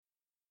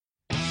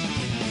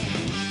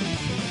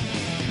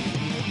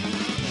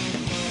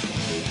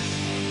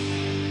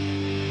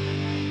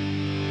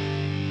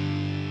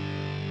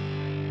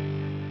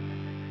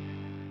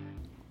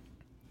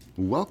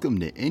Welcome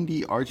to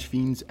Indie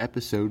Archfiends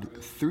episode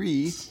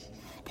 3.5.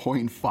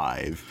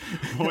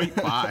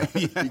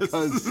 0.5, yes.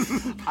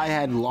 Because I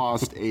had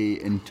lost an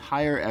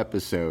entire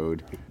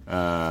episode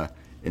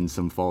in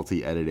some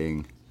faulty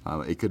editing.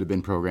 It could have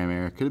been program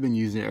error, could have been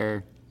user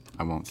error.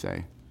 I won't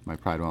say. My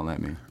pride won't let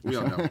me. We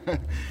don't know.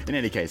 In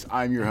any case,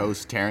 I'm your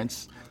host,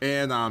 Terrence.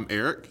 And I'm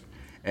Eric.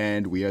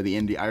 And we are the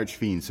Indie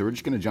Archfiends, so we're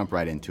just going to jump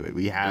right into it.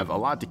 We have a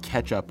lot to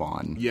catch up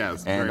on,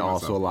 yes, and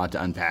also a lot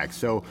to unpack.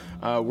 So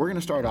we're going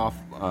to start off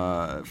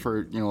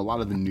for a lot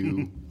of the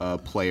new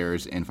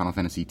players in Final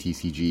Fantasy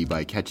TCG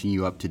by catching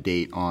you up to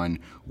date on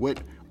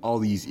what all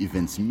these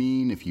events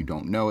mean, if you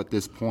don't know at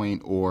this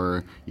point,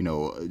 or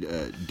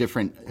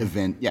different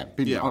event,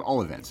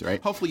 all events,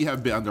 right? Hopefully you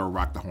haven't been under a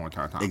rock the whole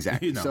entire time.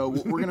 Exactly. So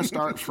we're going to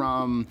start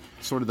from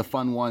sort of the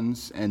fun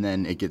ones, and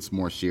then it gets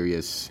more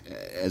serious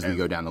as we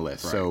go down the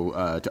list. Right.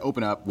 So to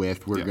open up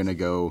with, we're going to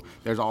go.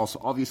 There's also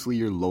obviously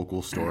your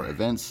local store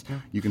events.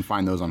 You can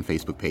find those on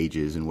Facebook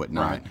pages and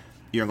whatnot. Right.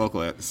 Your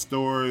local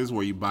stores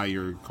where you buy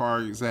your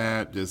cards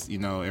at. Just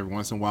every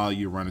once in a while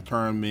you run a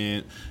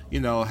tournament.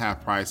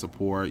 Have prize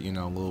support.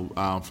 Little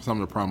for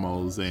some of the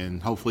promos,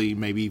 and hopefully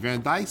maybe even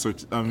a dice or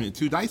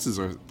two dices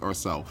or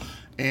so.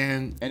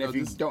 And if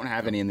you don't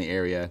have any in the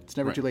area, it's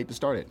never too late to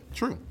start it.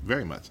 True,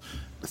 very much.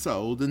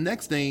 So the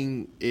next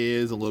thing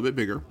is a little bit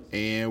bigger,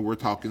 and we're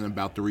talking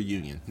about the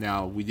reunion.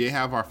 Now, we did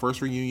have our first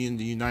reunion in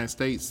the United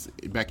States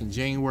back in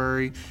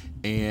January,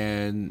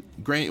 and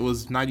granted, it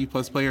was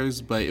 90-plus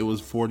players, but it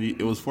was 40.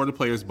 It was for the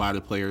players, by the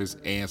players,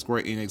 and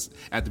Square Enix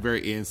at the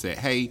very end said,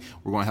 "Hey,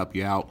 we're going to help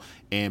you out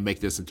and make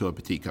this into a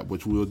Petite Cup,"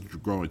 which we'll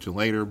grow into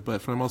later.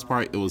 But for the most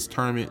part, it was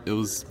tournament. It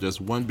was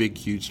just one big,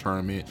 huge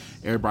tournament.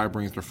 Everybody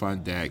brings their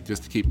fun deck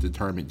just to keep the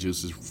tournament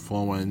juices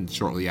flowing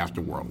shortly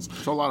after Worlds.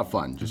 So a lot of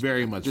fun. Just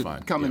very much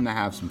fun. Come in to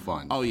have some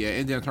fun. Oh, yeah.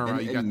 And then turn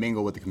around. You got to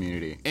mingle with the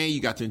community. And you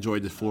got to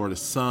enjoy the Florida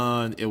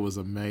sun. It was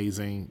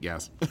amazing.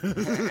 Yes.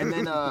 And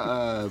then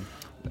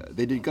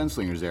they did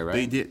gunslingers there, right?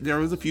 They did. There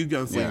was a few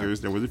gunslingers. Yeah.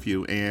 There was a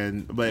few. But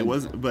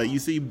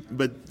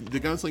the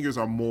gunslingers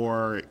are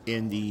more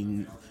in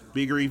the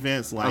bigger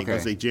events like,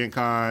 let's say, Gen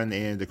Con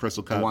and the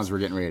Crystal Cup. The ones we're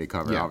getting ready to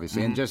cover,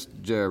 obviously. Mm-hmm. And just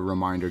a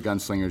reminder,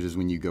 gunslingers is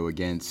when you go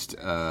against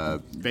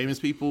famous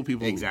people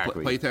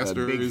exactly.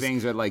 Playtesters. Big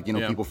things are like,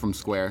 people from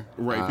Square.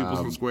 Right, people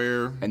from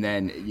Square. And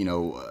then,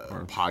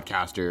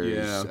 podcasters.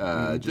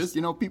 Yeah. Just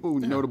people,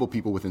 notable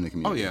people within the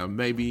community. Oh, yeah.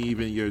 Maybe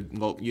even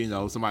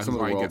somebody Some who's of the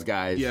world's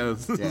guys. Yeah,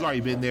 who's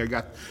already been there,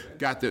 got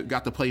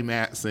to play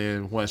mats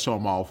and want to show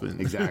them off.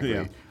 Exactly.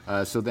 Yeah.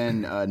 So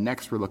then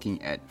next we're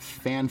looking at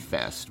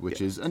FanFest,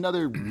 which is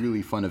another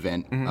really fun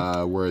event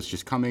where it's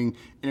just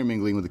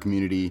intermingling with the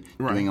community,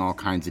 doing all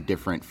kinds of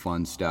different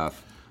fun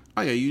stuff.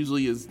 Oh yeah,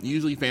 usually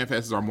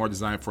FanFests are more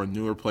designed for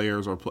newer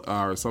players or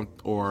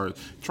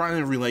trying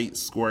to relate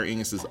Square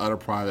Enix's other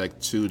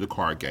product to the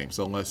card game.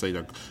 So let's say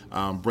the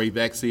Brave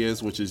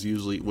Exvius, which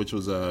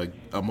was a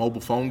mobile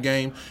phone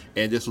game,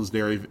 and this was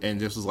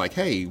like,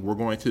 hey,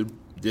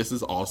 this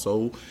is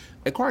also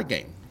a card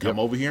game. Come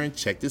over here and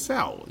check this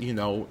out.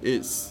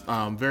 It's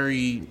for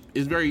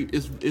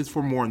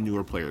more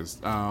newer players.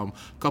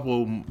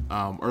 Couple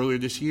earlier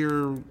this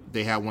year,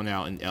 they had one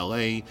out in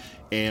LA,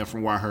 and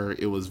from what I heard,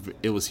 it was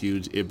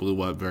huge. It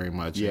blew up very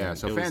much. Yeah,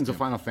 so fans of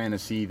Final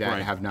Fantasy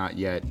that have not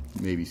yet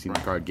maybe seen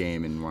the card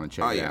game and want to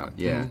check it out.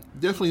 Yeah,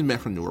 definitely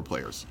meant for newer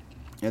players.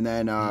 And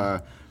then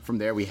from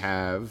there we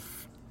have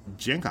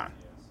Gen Con.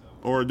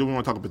 Or do we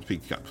want to talk about the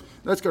Petite Cup?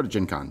 Let's go to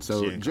Gen Con.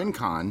 So Gen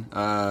Con,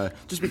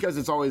 just because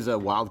it's always a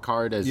wild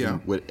card as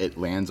what it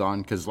lands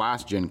on, because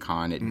last Gen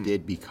Con it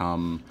did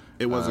become...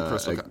 It was a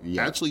Crystal Cup.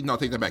 Yeah. Actually, no,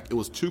 take that back. It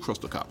was 2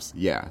 Crystal Cups.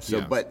 Yeah,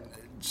 but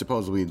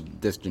supposedly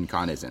this Gen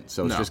Con isn't.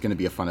 So it's just going to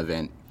be a fun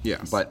event.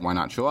 Yes. But why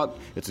not show up?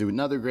 It's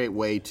another great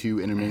way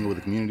to intermingle with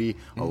the community.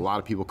 A lot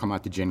of people come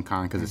out to Gen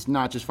Con because it's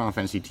not just Final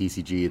Fantasy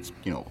TCG. It's,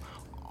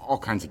 all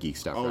kinds of geek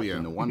stuff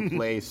in the one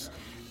place.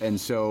 And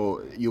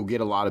so you'll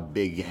get a lot of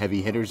big,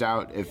 heavy hitters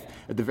out. If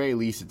at the very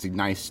least, it's a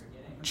nice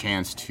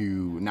chance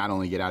to not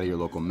only get out of your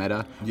local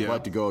meta,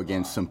 but to go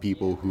against some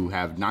people who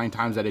have 9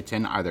 times out of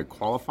 10 either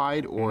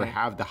qualified or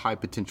have the high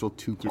potential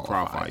to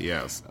qualify.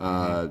 Yes.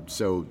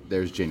 So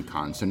there's Gen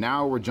Con. So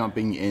now we're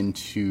jumping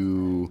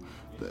into...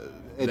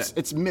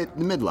 It's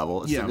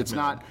mid-level. It's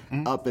not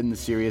up in the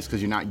serious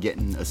because you're not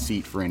getting a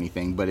seat for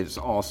anything, but it's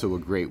also a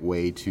great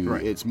way to...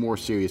 It's more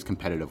serious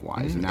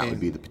competitive-wise, and that would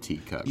be the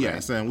Petite Cup.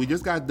 Yes, and we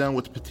just got done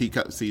with the Petite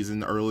Cup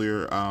season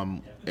earlier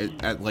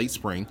at late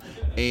spring,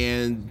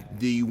 and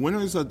the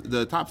winners of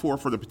the top 4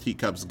 for the Petite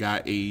Cups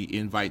got a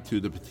invite to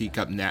the Petite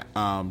Cup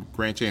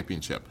Grand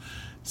Championship.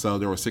 So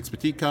there were 6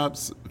 Petite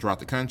Cups throughout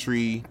the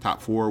country.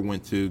 Top 4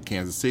 went to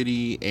Kansas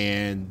City,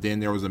 and then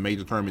there was a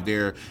major tournament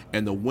there.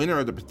 And the winner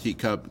of the Petite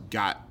Cup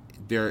got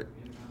their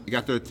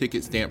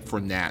ticket stamped for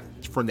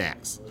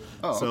Nats.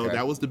 So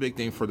that was the big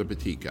thing for the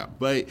Petite Cup.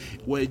 But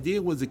what it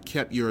did was it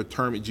kept your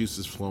tournament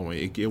juices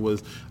flowing. It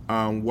was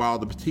while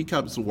the Petite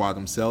Cups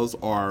themselves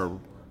are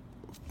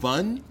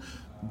fun,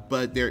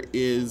 but there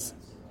is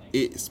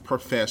It's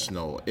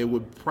professional. It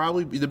would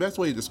probably be the best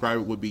way to describe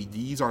it would be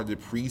these are the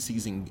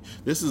preseason.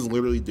 This is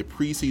literally the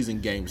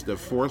preseason games. The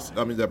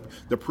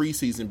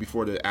preseason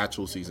before the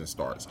actual season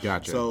starts.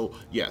 Gotcha. So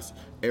yes,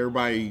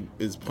 everybody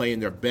is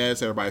playing their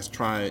best. Everybody's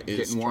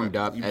getting warmed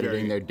up,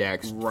 editing their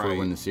decks for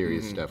when the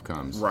serious stuff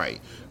comes. Right,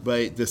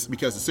 but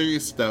because the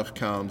serious stuff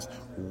comes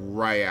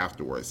right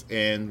afterwards,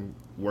 and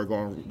we're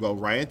going to go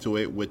right into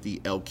it with the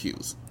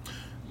LQs.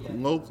 The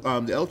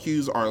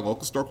LQs are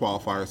local store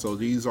qualifiers, so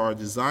these are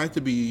designed to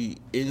be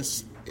in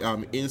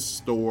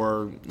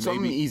store.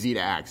 Something easy to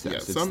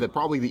access. It's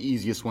probably the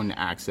easiest one to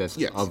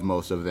access of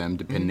most of them,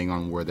 depending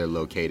on where they're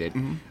located.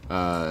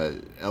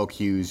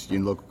 LQs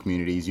in local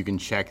communities. You can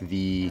check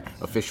the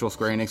official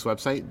Square Enix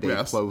website. They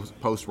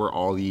post where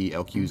all the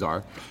LQs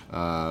are.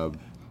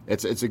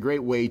 It's a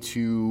great way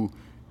to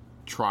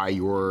try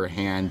your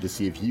hand to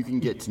see if you can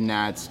get to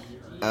Nats.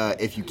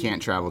 If you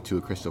can't travel to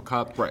a Crystal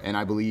Cup, and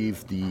I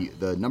believe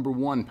the number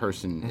one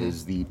person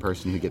is the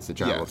person who gets to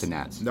travel to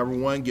Nats. Number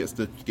one gets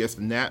the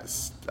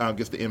Nats,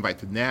 gets the invite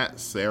to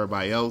Nats.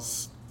 Everybody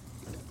else,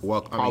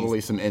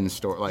 probably some in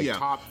store,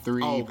 top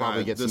three.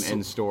 Probably get some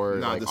in store.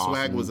 No, the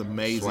swag was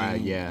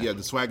amazing.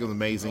 The swag was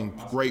amazing.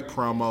 Great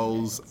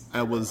promos.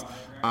 It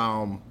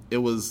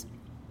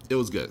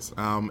was good.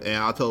 And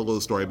I'll tell a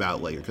little story about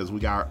it later because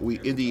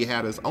Indy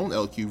had its own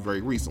LQ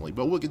very recently,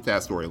 but we'll get to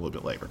that story a little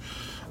bit later.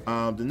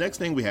 The next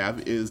thing we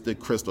have is the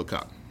Crystal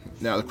Cup.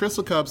 Now, the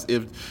Crystal Cups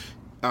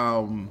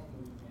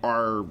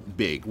are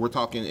big. We're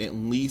talking at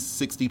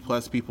least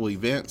 60-plus people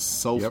events.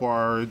 So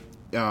far,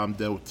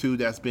 the two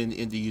that's been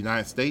in the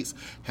United States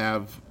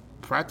have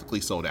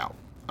practically sold out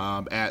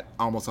at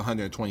almost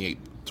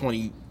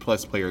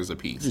 20-plus players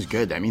apiece. This is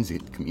good. That means the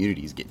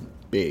community is getting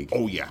big.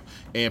 Oh, yeah.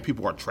 And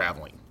people are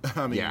traveling.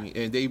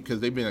 And because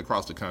they've been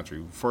across the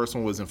country. First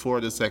one was in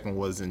Florida, second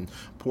was in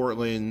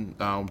Portland,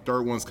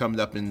 third one's coming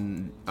up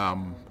in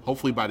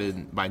hopefully by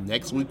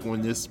next week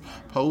when this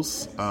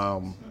posts,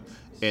 and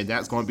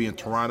that's going to be in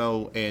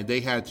Toronto. And they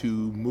had to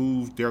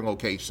move their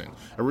location.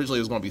 Originally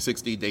it was going to be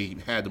 60. They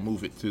had to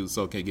move it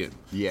so it can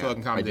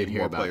accommodate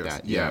more players.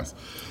 That. Yes.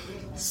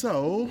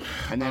 So,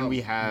 and then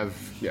we have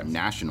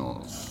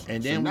nationals.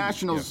 And then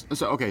nationals.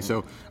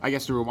 So I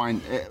guess to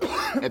rewind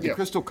at the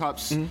Crystal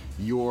Cups,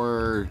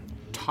 your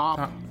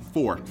top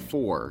four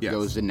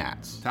goes to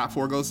Nats. Top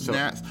four goes to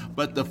Nats,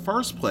 but the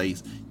first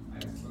place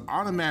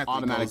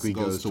automatically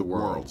goes to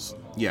Worlds.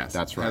 Yes,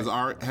 that's right.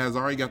 Has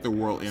already got the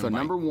World invite. So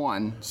number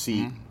one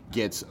seat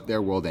gets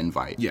their World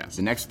invite. Yes.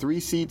 The next three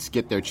seats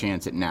get their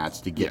chance at Nats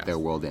to get their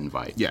World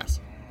invite. Yes.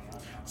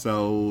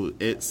 So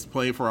it's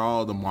playing for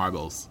all the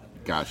marbles.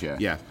 Gotcha.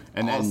 Yeah.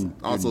 And then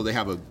also they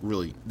have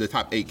the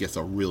top 8 gets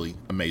a really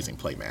amazing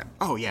play mat.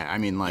 Oh yeah, I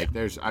mean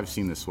I've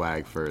seen the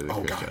swag for the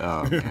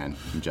oh man,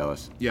 I'm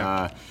jealous.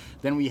 Yeah.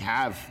 Then we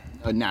have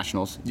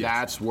nationals. Yes.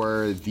 That's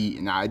where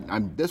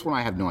this one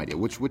I have no idea.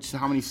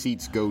 How many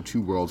seats go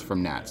to Worlds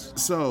from Nats?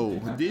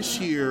 So this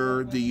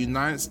year the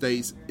United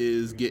States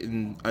is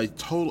getting a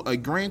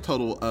grand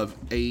total of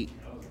 8.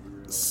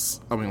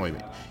 I mean, wait a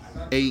minute.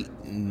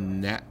 8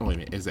 Nat. Wait a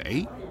minute. Is it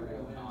 8?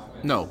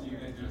 No.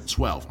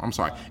 12. I'm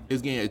sorry.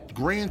 It's getting a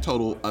grand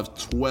total of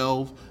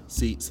 12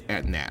 seats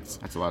at Nats.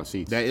 That's a lot of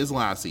seats. That is a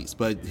lot of seats,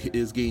 but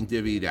it's getting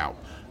divvied out.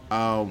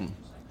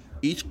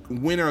 Each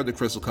winner of the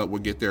Crystal Cup will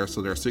get there.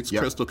 So there are 6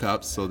 Crystal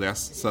Cups. So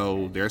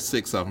there's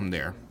 6 of them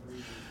there.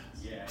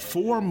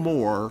 4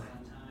 more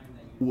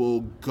will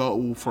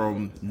go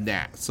from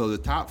Nats. So the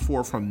top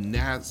 4 from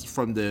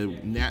the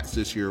Nats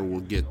this year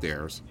will get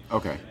theirs.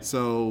 Okay.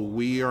 So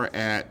we are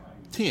at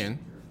 10.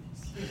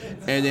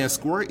 And then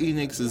Square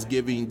Enix is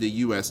giving the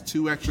U.S.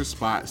 2 extra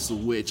spots,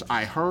 which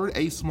I heard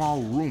a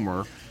small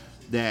rumor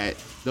that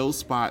those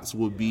spots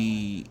will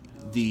be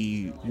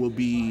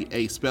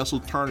a special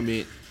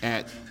tournament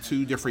at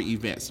 2 different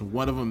events.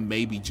 One of them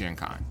may be Gen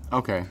Con.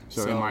 Okay,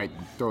 so it might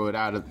throw it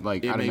out of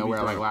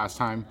nowhere like last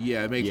time.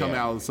 Yeah, it may come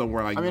out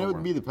somewhere like. It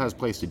would be the best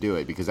place to do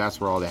it because that's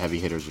where all the heavy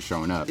hitters are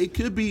showing up. It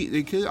could be.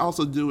 They could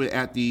also do it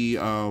at the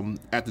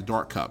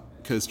Dark Cup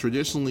because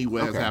traditionally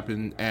what has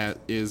happened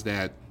is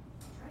that.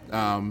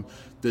 The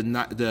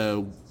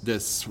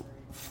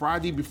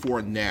Friday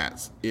before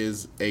Nats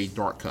is a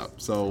Dark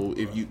Cup. So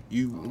if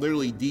you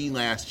literally the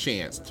last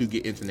chance to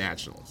get into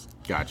nationals.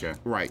 Gotcha.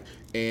 Right.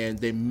 And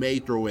they may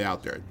throw it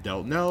out there.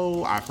 Don't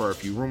know. I've heard a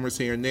few rumors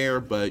here and there,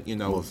 but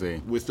we'll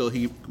see. We'll still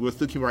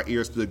keep our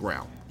ears to the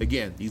ground.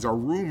 Again, these are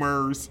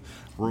rumors.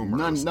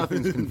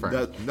 Nothing's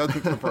confirmed.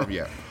 Nothing's confirmed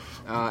yet.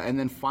 And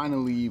then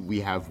finally we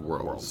have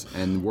Worlds.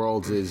 And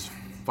Worlds is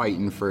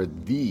fighting for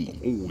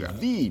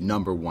the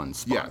number one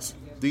spot. Yes.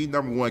 The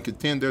number one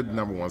contender, the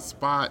number one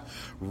spot.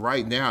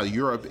 Right now,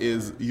 Europe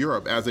as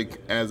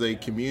a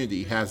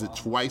community has it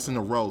twice in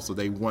a row. So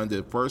they won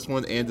the first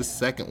one and the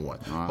second one.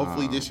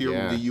 Hopefully this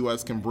year the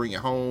U.S. can bring it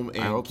home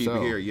and keep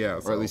it here. Yeah,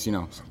 or at least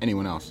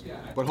anyone else.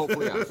 But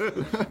hopefully us. We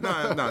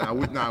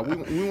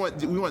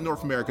want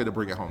North America to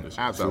bring it home this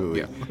year.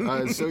 Absolutely.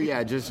 So,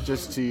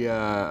 just to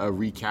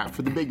recap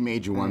for the big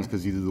major ones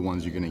because these are the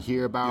ones you're going to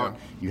hear about. Yeah.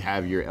 You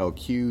have your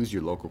LQs,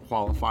 your local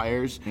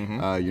qualifiers.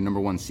 Your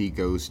number one seat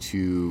goes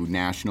to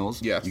National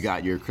nationals. Yes. You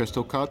got your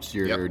Crystal Cups.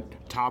 Your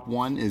top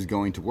one is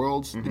going to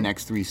Worlds. The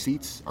next 3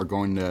 seats are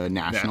going to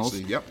nationals.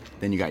 Yep.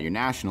 Then you got your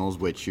nationals,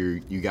 which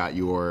you got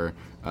your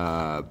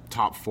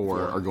top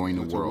 4 are going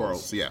to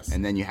Worlds. Yes.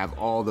 And then you have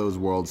all those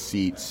World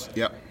seats.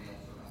 Yep.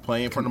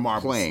 Playing for the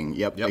marbles.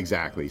 Yep.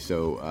 Exactly.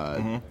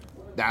 So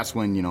that's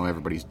when,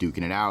 everybody's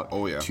duking it out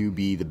to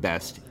be the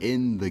best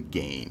in the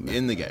game.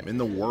 In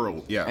the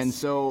world, yes. And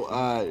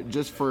so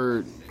just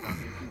for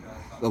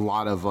a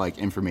lot of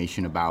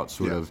information about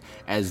sort of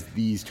as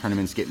these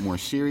tournaments get more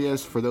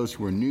serious, for those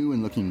who are new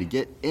and looking to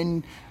get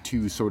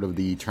into sort of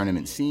the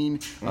tournament scene,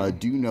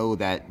 do know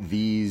that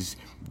these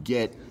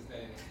get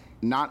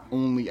not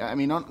only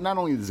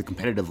does the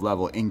competitive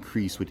level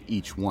increase with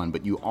each one,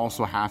 but you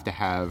also have to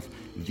have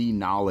the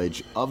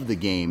knowledge of the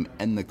game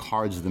and the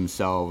cards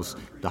themselves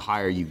the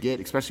higher you get,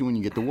 especially when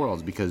you get to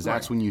Worlds, because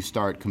that's when you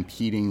start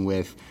competing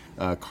with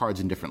cards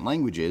in different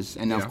languages.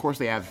 And now, of course,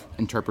 they have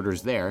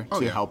interpreters there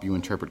to help you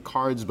interpret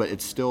cards, but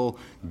it's still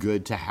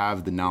good to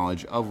have the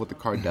knowledge of what the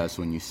card does.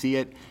 So when you see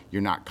it,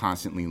 you're not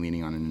constantly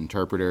leaning on an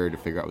interpreter to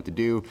figure out what to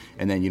do.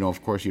 And then,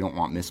 of course, you don't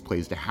want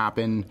misplays to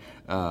happen,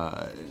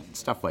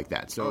 stuff like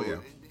that. So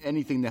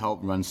anything to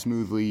help run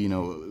smoothly,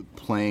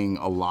 playing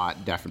a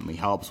lot definitely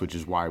helps, which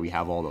is why we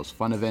have all those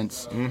fun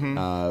events.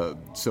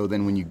 So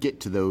then when you get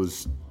to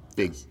those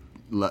big,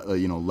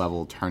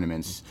 level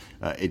tournaments,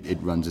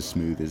 it runs as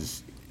smooth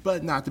as.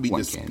 But not to be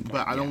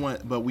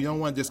But we don't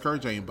want to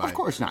discourage anybody. Of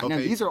course not. Okay. Now,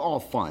 these are all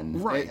fun.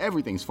 Right.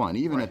 Everything's fun,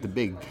 even at the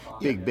big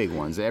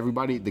ones.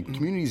 Everybody, the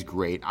community's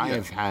great. I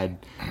have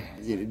had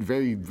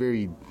very,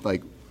 very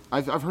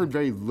I've heard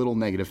very little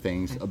negative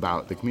things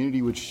about the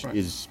community, which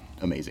is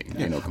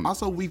amazing.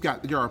 Also,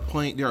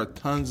 there are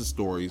tons of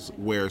stories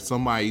where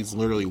somebody's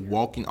literally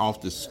walking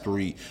off the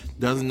street,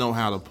 doesn't know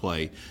how to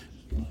play,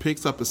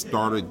 picks up a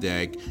starter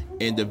deck,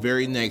 and the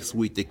very next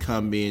week they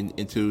come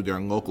into their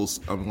local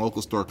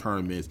store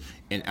tournaments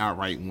and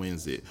outright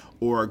wins it,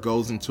 or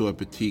goes into a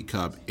petite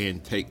cup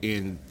and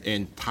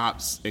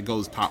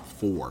goes top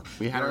 4.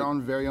 We had our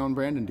very own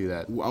Brandon do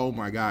that. Oh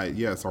my God!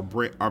 Yes, our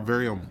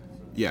very own.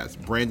 Yes,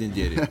 Brandon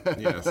did it.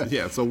 Yes,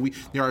 yeah. So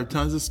there are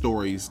tons of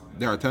stories.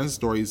 There are tons of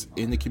stories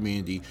in the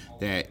community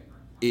that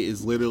it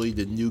is literally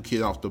the new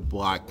kid off the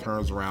block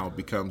turns around,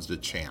 becomes the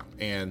champ,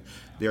 and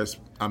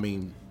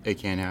it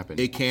can happen.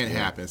 It can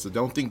happen. So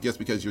don't think just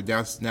because you're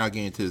now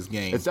getting into this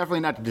game. It's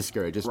definitely not to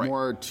discourage. It's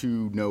more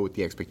to know what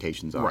the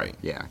expectations are. Right.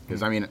 Yeah.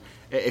 Because,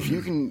 if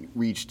you can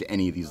reach to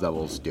any of these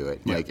levels, do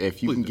it. Yeah,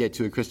 if you can get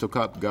to a Crystal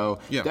Cup, go.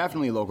 Yeah.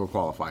 Definitely a local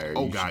qualifier.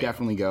 You should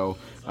definitely go.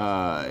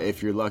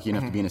 If you're lucky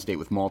enough to be in a state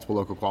with multiple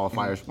local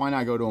qualifiers, why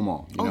not go to them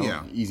all?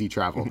 Easy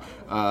travel.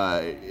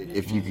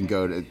 If you can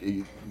go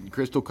to...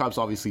 Crystal Cups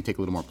obviously take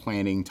a little more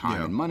planning,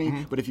 time, and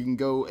money. But if you can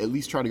go, at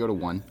least try to go to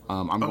one.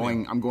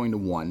 I'm going to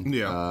one.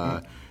 Yeah.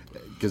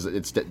 Because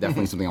it's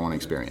definitely something I want to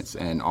experience,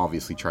 and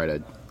obviously try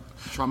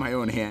my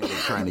own hand at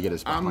trying to get a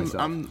spot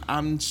myself.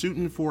 I'm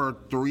shooting for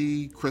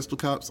 3 Crystal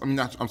Cups.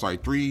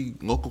 3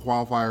 local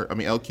qualifier.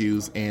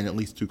 LQs and at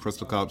least 2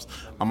 Crystal Cups.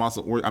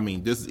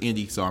 This is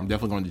Indy, so I'm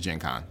definitely going to Gen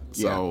Con.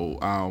 So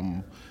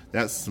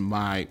that's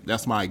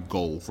my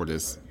goal for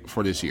this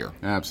year.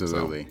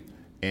 Absolutely.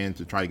 And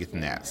to try to get the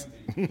Nats.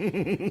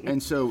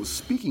 And so,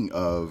 speaking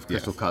of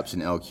Crystal Cups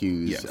and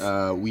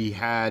LQs, we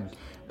had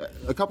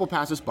a couple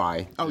passes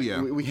by. Oh,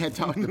 yeah. We had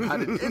talked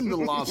about it in the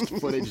lost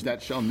footage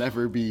that shall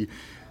never be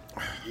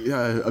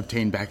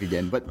obtained back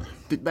again. But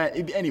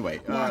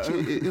anyway.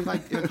 It's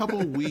like in a couple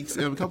of weeks,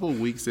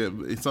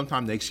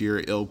 sometime next year,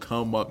 it'll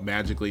come up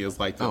magically. It's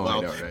like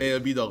it'll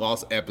be the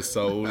lost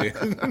episode.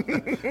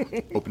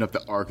 Open up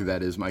the arc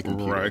that is my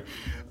computer.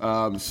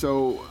 Right.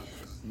 So...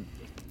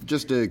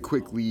 Just to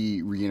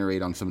quickly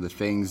reiterate on some of the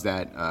things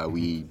that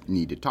we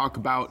need to talk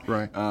about.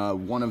 Right.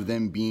 One of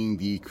them being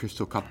the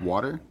Crystal Cup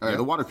Water,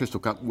 the Water Crystal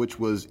Cup, which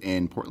was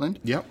in Portland.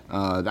 Yep.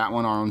 That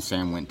one our own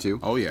Sam went to.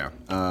 Oh yeah.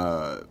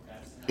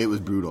 It was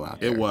brutal out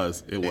there. It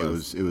was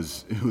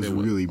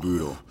really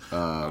brutal.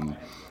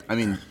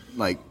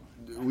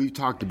 We've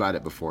talked about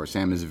it before.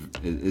 Sam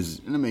is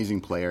an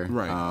amazing player.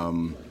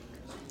 Right.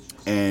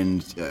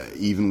 And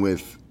even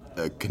with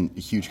a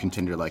huge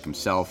contender like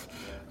himself.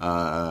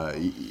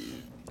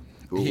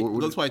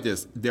 Looks like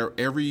this.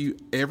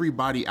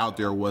 Everybody out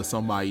there was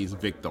somebody's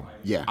victim.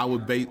 Yeah,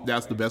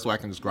 that's the best way I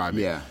can describe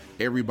it. Yeah,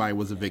 everybody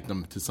was a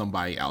victim to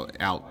somebody out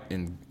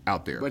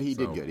there. But he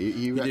did good.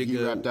 He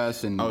repped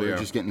us, and we're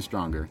just getting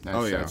stronger.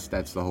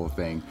 That's the whole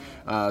thing.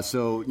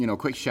 So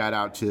quick shout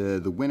out to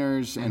the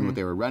winners and what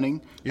they were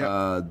running.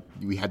 Yeah.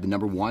 We had the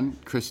number 1,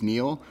 Chris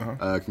Neal.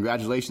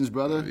 Congratulations,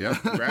 brother. Yeah,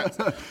 congrats.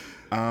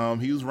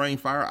 He was running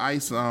Fire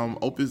Ice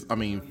Final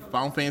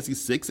Fantasy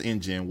 6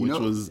 engine,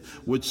 which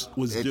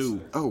was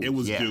due. Oh, it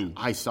was due.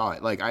 I saw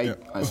it.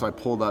 So I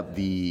pulled up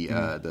the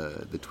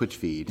Twitch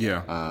feed.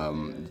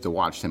 To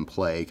watch him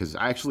play, because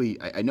I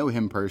know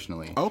him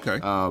personally. Okay.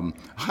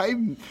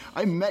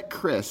 I met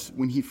Chris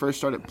when he first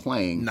started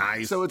playing.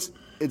 Nice. So it's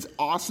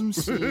awesome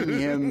seeing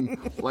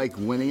him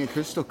winning a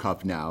Crystal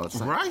Cup now. It's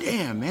like,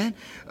 damn, man.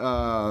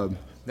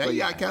 Now you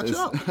gotta catch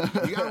up.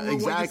 You gotta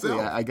exactly.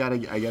 I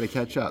gotta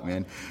catch up,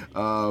 man.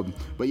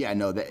 But yeah,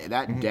 no,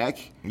 that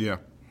deck. Yeah.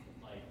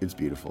 It's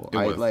beautiful.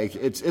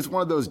 It's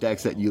one of those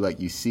decks that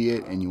you see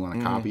it and you want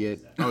to copy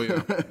it. Oh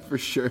yeah, for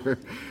sure.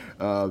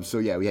 So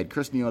yeah, we had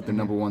Chris Neal at the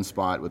number 1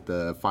 spot with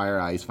the Fire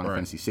Ice Final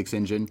Fantasy VI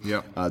engine.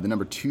 Yep. The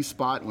number 2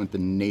 spot went to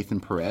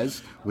Nathan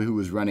Perez, who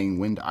was running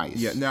Wind Ice.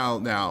 Yeah.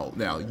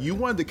 Now, you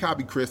wanted to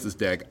copy Chris's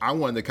deck. I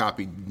wanted to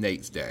copy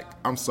Nate's deck.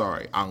 I'm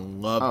sorry. I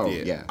loved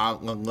it. Yeah. I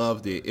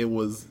loved it. It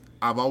was.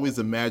 I've always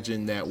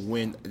imagined that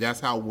that's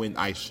how Wind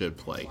Ice should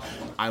play.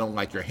 I don't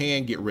like your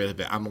hand, get rid of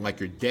it. I don't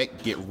like your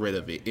deck, get rid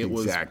of it. It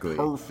was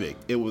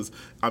perfect. It was,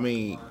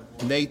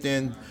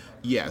 Nathan,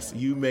 yes,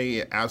 you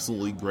made an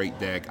absolutely great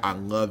deck. I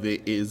love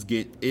it. It's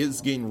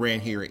getting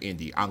ran here in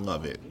Indy. I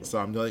love it. So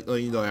I'm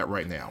letting you know that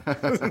right now.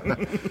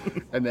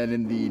 And then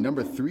in the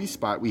number 3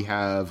 spot, we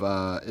have,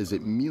 is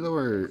it Milo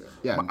or,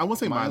 yeah. I want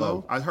to say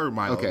Milo. I heard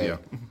Milo, okay. Yeah.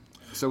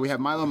 So we have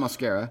Milo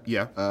Mascara,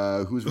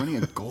 who's running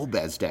a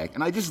Golbez deck,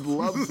 and I just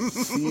love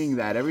seeing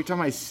that. Every time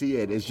I see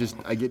it, it's just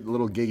I get a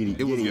little giddy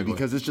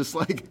because it's just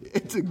like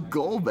it's a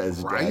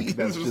Golbez deck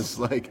that's just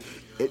like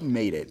it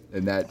made it,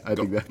 and that I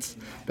think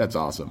that's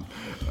awesome.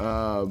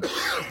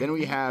 Then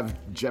we have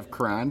Jeff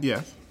Curran,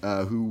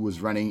 who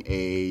was running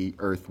a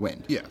Earth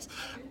Wind. Yes,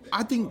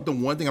 I think the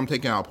one thing I'm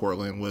taking out of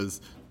Portland was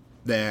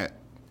that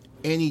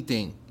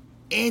anything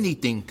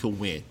could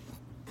win.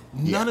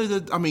 None of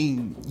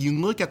the,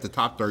 you look at the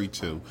top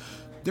 32,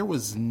 there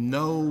was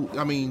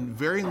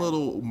very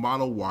little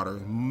mono water,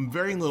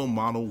 very little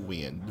mono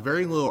wind,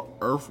 very little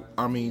earth.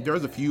 There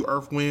was a few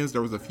earth winds,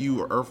 there was a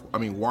few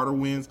water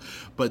winds,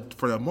 but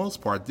for the most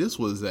part, this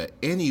was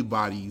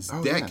anybody's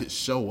deck could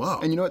show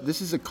up. And you know what?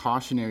 This is a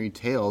cautionary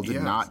tale to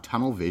not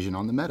tunnel vision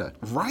on the meta.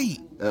 Right.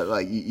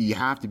 You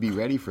have to be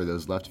ready for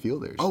those left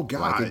fielders. Oh,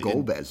 God. Like a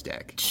Golbez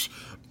deck.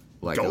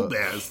 Like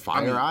Golbez.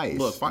 Fire Ice.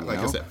 Look,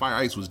 I said, Fire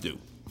Ice was due.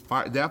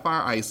 That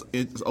Fire Ice,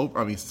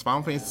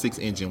 Final Fantasy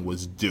VI engine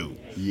was due.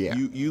 Yeah.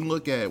 You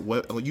look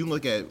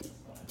at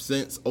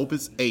since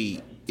Opus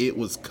 8, it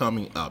was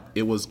coming up.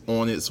 It was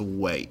on its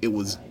way. It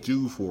was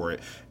due for it.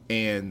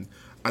 And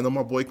I know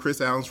my boy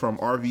Chris Adams from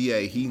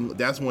RVA.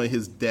 That's one of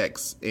his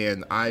decks,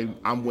 and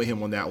I'm with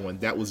him on that one.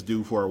 That was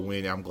due for a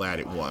win. I'm glad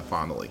it won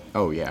finally.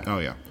 Oh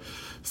yeah.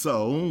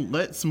 So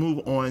let's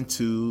move on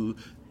to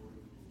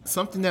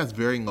something that's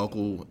very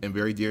local and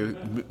very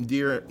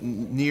near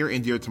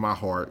and dear to my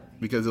heart,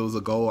 because it was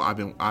a goal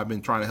I've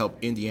been trying to help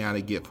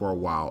Indiana get for a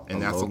while, and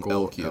that's an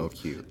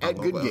LQ. At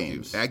Good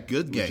Games. At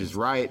Good Games. Which is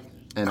right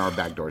in our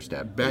back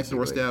doorstep.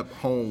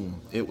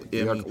 Home.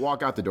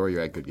 Walk out the door,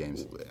 you're at Good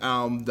Games.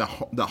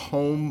 The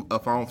home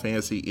of Final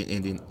Fantasy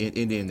in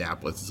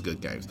Indianapolis is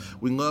Good Games.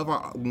 We love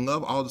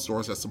all the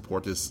stores that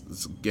support this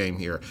game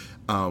here.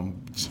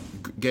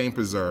 Game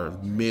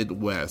Preserve,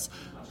 Midwest.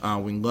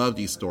 We love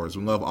these stores.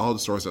 We love all the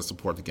stores that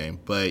support the game.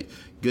 But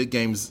Good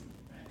Games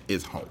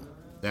is home.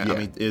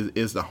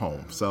 Is the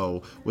home.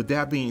 So with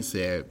that being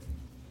said,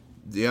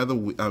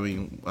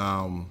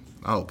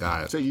 oh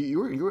God. So you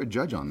were a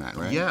judge on that,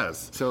 right?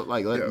 Yes. So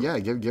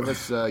give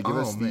us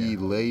the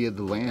lay of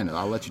the land.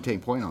 I'll let you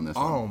take point on this.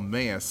 Oh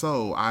man.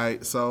 So I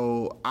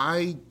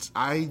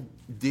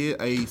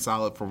did a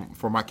solid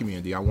for my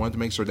community. I wanted to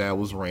make sure that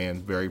was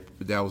ran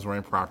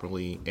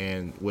properly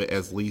and with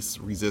as least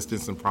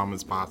resistance and problem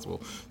as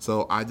possible.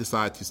 So I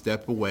decided to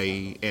step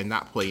away and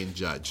not play and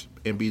judge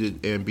and be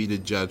the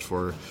judge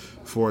for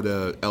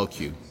the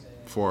LQ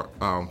for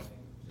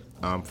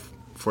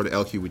the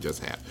LQ we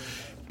just had.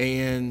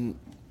 And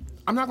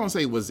I'm not going to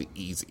say it was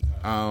easy,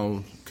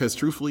 because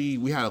truthfully,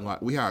 we had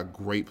a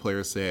great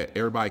player set.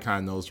 Everybody kind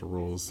of knows the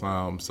rules.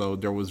 So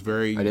there was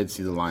I did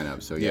see the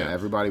lineup. So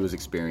everybody was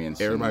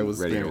experienced. Everybody was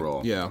ready to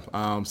roll. Yeah.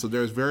 So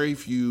there's very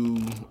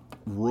few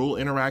rule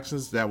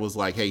interactions that was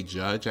like, hey,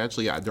 judge.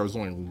 Actually, there was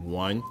only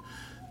one,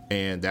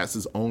 and that's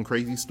his own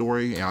crazy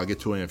story, and I'll get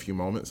to it in a few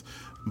moments.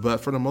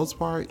 But for the most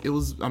part,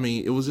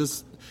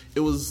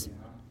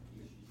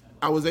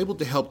 I was able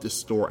to help the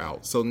store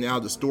out. So now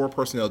the store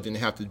personnel didn't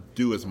have to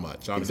do as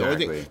much.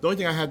 Exactly. The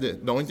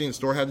only thing the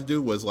store had to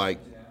do was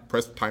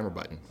press the timer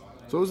button.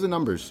 So what was the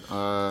numbers? We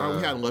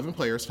had 11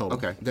 players total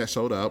that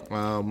showed up,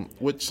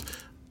 which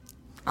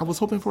I was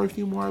hoping for a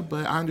few more,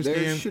 but I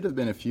understand. There should have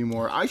been a few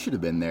more. I should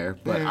have been there,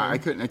 but I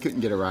couldn't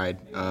get a ride.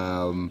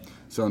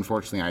 So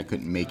unfortunately, I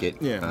couldn't make it.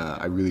 Yeah.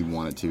 I really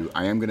wanted to.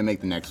 I am going to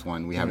make the next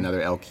one. We have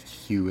another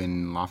LQ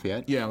in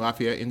Lafayette. Yeah,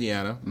 Lafayette,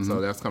 Indiana. Mm-hmm. So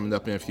that's coming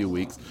up in a few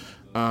weeks.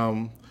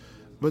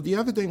 But the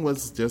other thing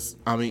was just,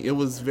 it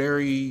was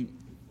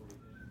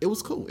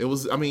cool. It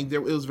was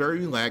very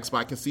relaxed, but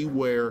I can see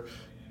where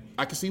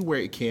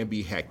it can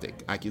be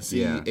hectic. I can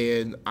see,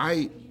 and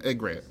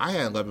granted, I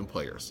had 11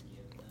 players,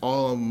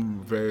 all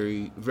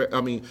very, very.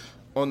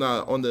 On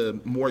the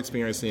more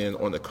experienced end,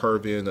 on the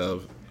curve end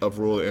of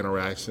rule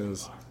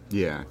interactions.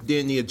 Yeah,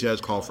 didn't need a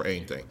judge call for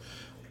anything.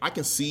 I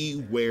can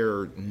see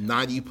where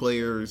 90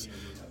 players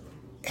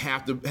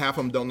half of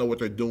them don't know what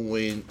they're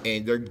doing,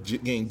 and they're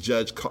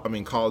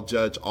getting called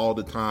judge all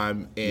the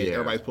time, and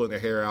everybody's pulling their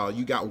hair out.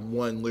 You got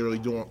one literally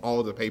doing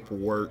all the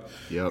paperwork.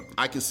 Yep.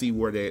 I can see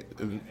where that.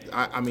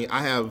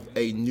 I have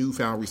a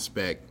newfound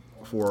respect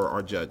for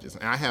our judges,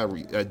 and I had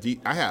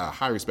a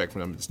high respect for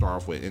them to start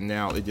off with, and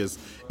now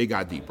it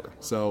got deeper.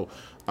 So,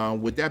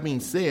 with that being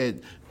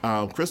said,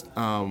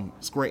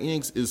 Square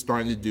Enix is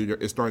starting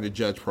to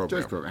judge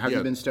program. Have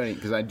you been studying?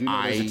 Because I do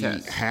know there's a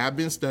test. I have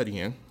been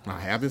studying,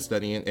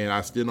 and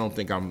I still don't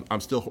think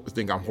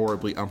I'm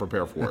horribly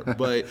unprepared for it.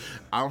 But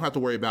I don't have to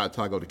worry about it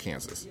until I go to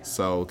Kansas.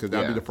 So, because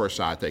that'll be the first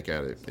shot I take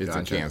at it. It's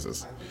in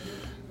Kansas.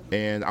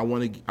 And I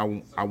want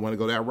to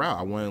go that route.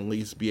 I want to at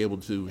least be able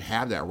to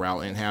have that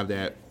route and have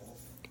that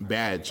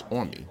badge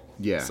on me.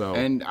 Yeah. So,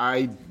 and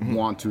I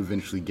want to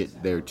eventually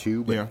get there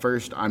too. But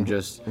first, I'm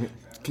just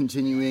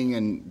continuing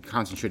and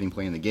concentrating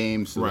playing the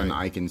game, so then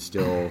I can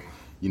still,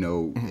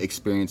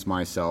 experience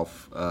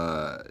myself.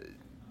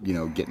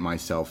 Get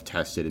myself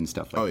tested and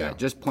stuff like that.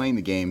 Just playing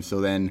the game. So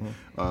then,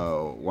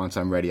 once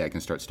I'm ready, I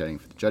can start studying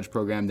for the judge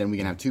program. Then we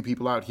can have two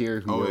people out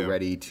here who are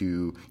ready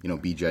to,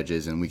 be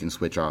judges, and we can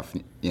switch off.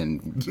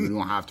 And you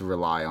don't have to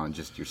rely on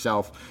just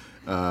yourself,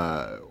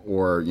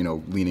 or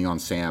leaning on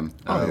Sam,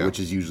 which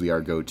is usually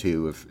our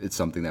go-to if it's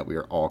something that we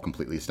are all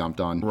completely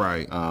stumped on.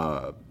 Right.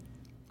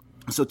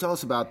 So tell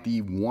us about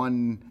the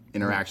one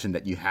interaction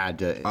that you had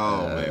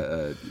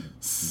to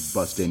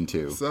bust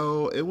into.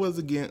 So it was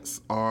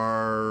against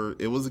our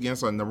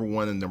number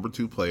 1 and number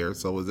 2 players.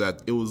 So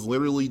it was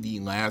literally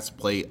the last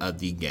play of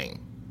the game.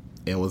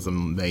 It was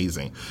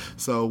amazing.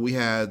 So we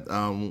had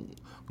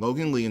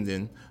Logan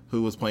Linden,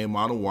 who was playing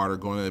Modern Water,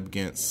 going up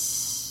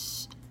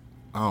against.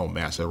 Oh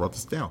man, I should have wrote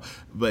this down.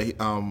 But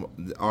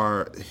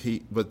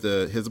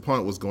his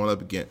opponent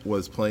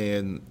was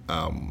playing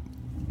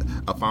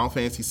a Final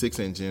Fantasy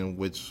VI engine,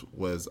 which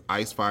was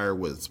Icefire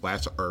with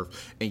Splash of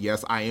Earth. And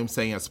yes, I am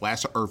saying a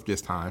Splash of Earth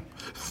this time.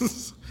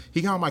 He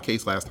got on my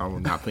case last time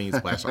of not playing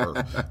Splash of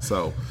Earth.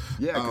 So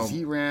because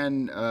he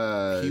ran.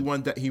 He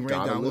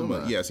ran down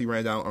Luma. Yes, he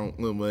ran down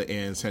Luma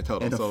and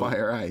Santoto. And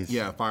Fire Ice.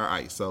 Yeah, Fire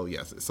Ice. So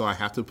yes, so I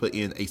have to put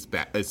in a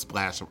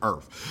Splash of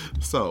Earth.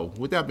 So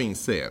with that being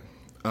said,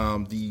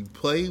 the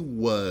play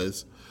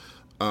was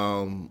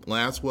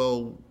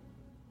Laswell,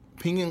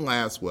 pinging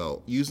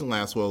Laswell, using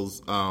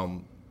Laswell's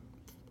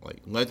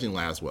Legend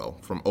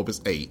Laswell from Opus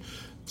 8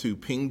 to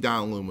ping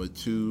down Luma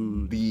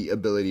to the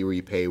ability where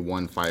you pay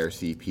 1 fire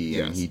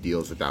CP and he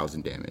deals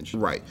 1,000 damage.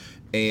 Right.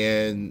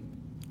 And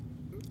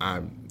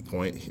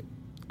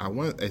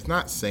it's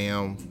not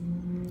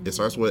Sam. It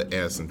starts with an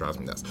S and drives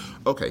me nuts.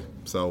 Okay,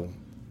 so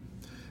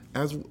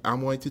as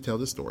I'm going to tell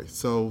this story.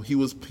 So he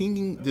was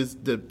pinging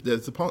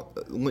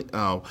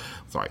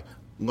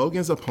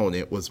Logan's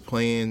opponent was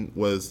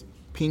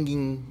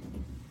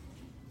pinging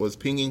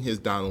his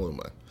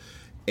Donaluma.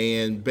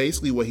 And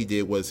basically what he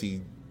did was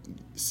he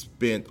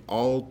spent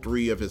all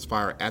 3 of his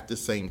fire at the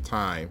same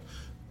time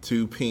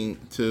to feed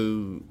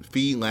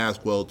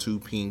Laswell to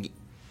ping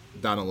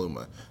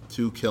Donaluma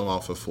to kill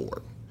off a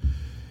Ford.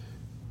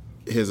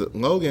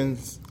 Logan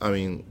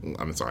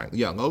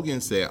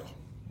said,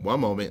 one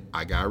moment,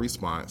 I got a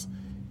response,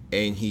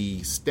 and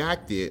he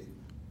stacked it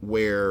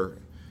where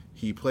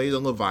he played a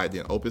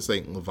Leviathan, Opus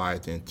 8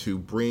 Leviathan, to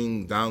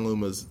bring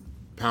Donaluma's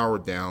power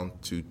down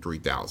to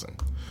 3,000.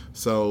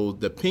 So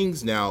the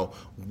pings now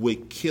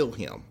would kill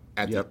him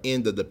at the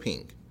end of the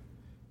ping.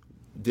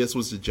 This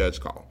was the judge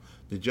call.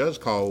 The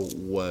judge call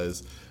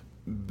was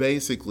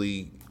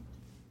basically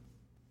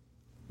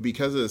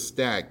because of the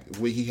stack,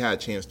 he had a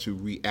chance to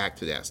react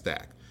to that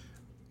stack.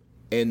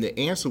 And the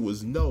answer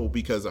was no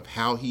because of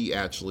how his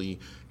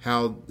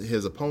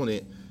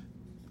opponent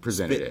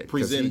presented it.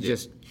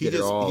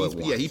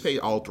 He paid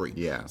all 3.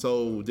 Yeah.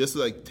 So this is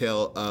like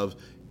tale of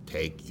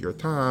take your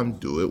time,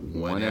 do it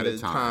one at a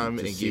time,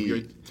 and give your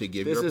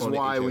opponent. This is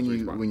why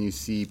when you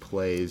see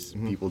plays,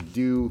 people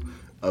do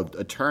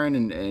a turn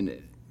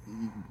and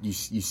you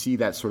see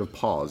that sort of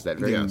pause, that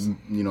very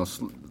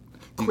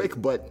quick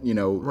but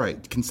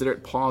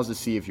considerate pause to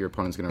see if your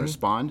opponent's going to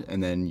respond,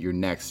 and then your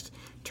next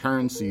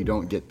turn, so you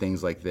don't get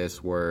things like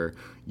this where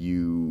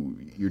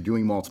you're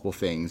doing multiple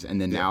things,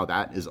 and then now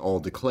that is all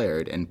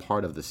declared and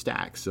part of the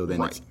stack, so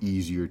then it's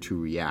easier to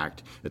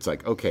react. It's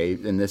like, okay,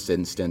 in this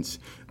instance,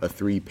 a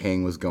 3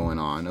 ping was going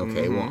on.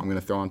 Okay, well, I'm going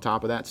to throw on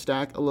top of that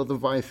stack a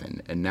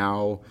Leviathan, and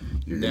now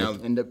you're going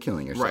to end up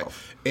killing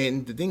yourself. Right.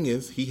 And the thing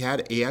is, he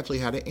actually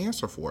had an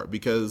answer for it,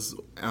 because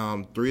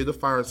 3 of the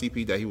fire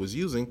CP that he was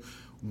using,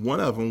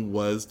 one of them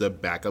was the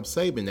backup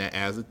Sabin that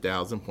adds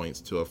 1,000 points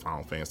to a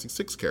Final Fantasy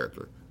VI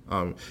character.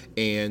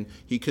 And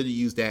he could have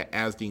used that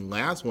as the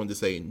last one to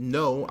say,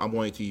 no, I'm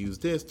going to use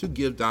this to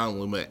give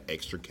Donaluma an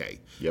extra K,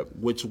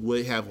 which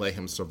would have let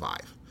him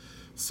survive.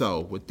 So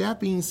with that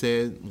being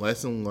said,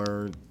 lesson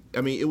learned.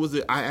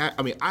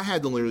 I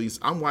had to literally,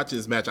 I'm watching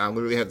this match, I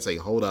literally had to say,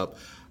 hold up,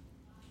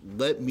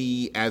 let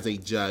me as a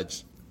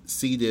judge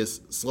see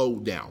this slow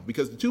down,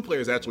 because the 2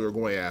 players actually were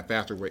going at a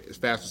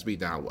faster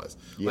speed than I was.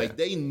 Like,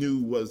 they knew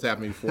what was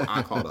happening before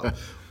I caught up,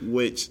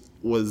 which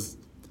was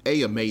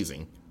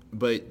amazing.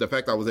 but the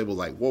fact I was able to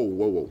like,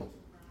 whoa,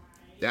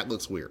 that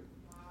looks weird.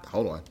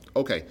 Hold on.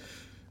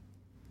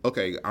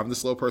 Okay, I'm the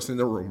slow person in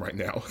the room right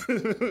now.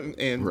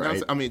 And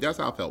right. that's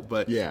how I felt.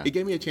 But it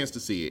gave me a chance to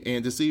see it.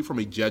 And to see it from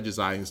a judge's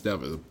eye instead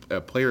of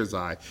a player's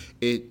eye,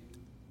 it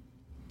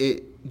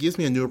gives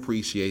me a new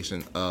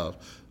appreciation of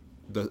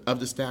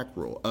the stack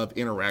rule, of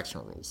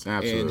interaction rules,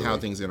 Absolutely. and how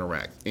things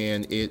interact.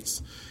 And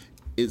it's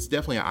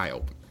definitely an eye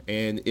opener.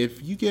 And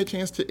if you get a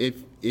chance to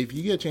if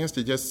you get a chance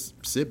to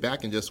just sit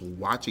back and just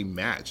watch a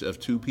match of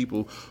two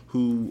people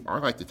who are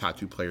like the top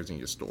two players in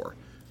your store,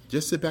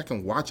 just sit back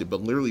and watch it,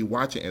 but literally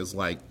watch it as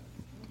like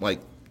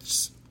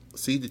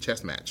see the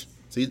chess match,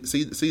 see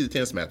the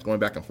tennis match going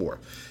back and forth,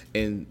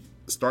 and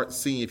start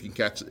seeing if you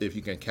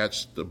can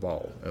catch the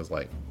ball. It was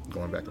like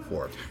going back and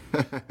forth.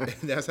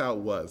 And that's how it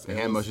was. The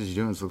hand motions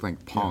you're doing look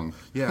like Pong.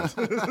 Yeah.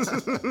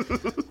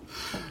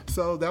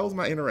 So that was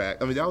my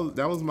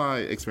that was my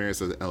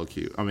experience at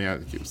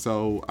LQ.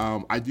 So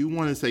I do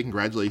want to say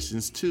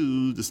congratulations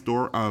to the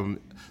store,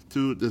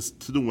 to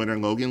the winner,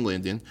 Logan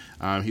Linden.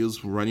 He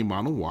was running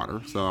Mono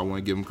Water, so I want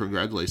to give him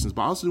congratulations.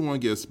 But I also want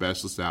to give a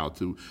special shout out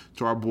to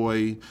our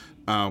boy.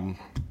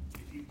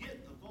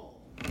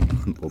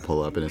 We'll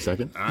pull up in a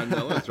second. I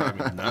know it's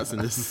driving me nuts,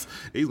 and he's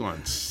going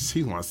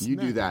to You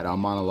do that. I'll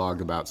monologue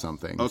about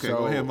something. Okay,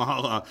 go ahead,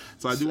 monologue.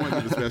 So I do want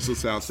to give a special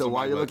shout. So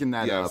while you're looking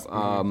that up,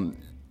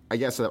 I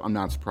guess I'm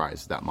not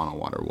surprised that Mono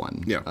Water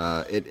won.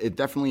 Yeah. It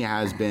definitely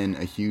has been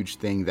a huge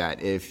thing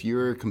that if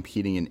you're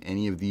competing in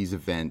any of these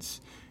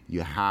events,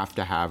 you have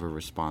to have a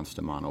response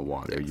to Mono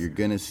Water. Yes. You're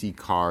going to see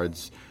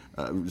cards.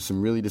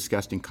 Some really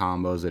disgusting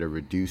combos that are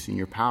reducing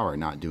your power,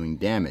 not doing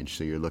damage.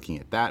 So you're looking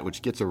at that,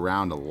 which gets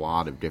around a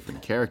lot of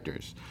different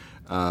characters.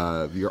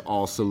 You're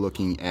also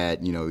looking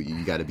at,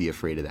 you got to be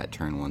afraid of that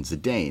turn 1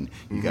 Zidane.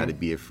 You got to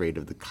be afraid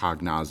of the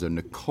Cognazzo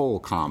Nicole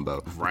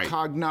combo. Right. The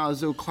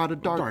Cognazzo Cloud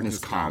of Darkness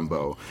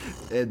combo.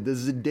 The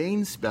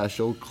Zidane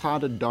special,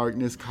 Cloud of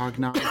Darkness,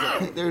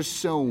 Cognazzo. There's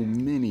so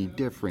many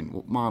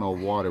different Mono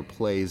Water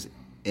plays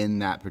in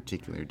that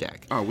particular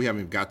deck. Oh, we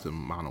haven't got to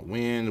Mono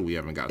Wind. We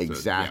haven't got to...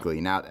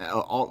 Exactly. Now,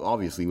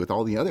 obviously, with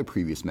all the other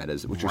previous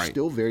metas, which are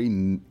still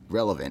very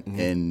relevant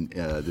in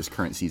this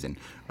current season.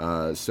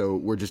 So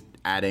we're just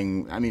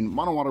adding...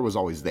 Mono Water was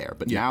always there,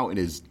 but now it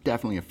is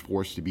definitely a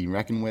force to be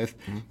reckoned with.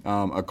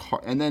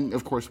 And then,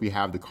 of course, we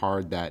have the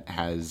card that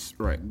has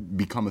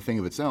become a thing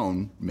of its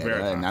own meta,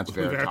 Veritas. And that's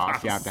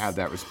Veritas. You have to have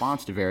that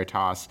response to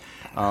Veritas.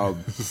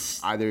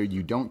 Either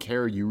you don't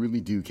care or you really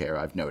do care,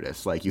 I've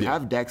noticed. Like, you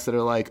have decks that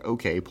are like,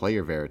 okay, play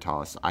your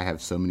Veritas. I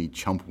have so many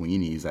chump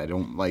weenies. I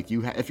don't like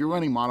you. If you're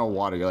running Mono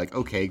Water, you're like,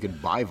 okay,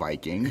 goodbye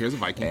Viking. Here's a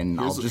Viking, and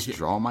I'll just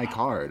draw my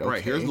card. Okay.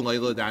 Right. Here's the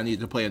Layla that I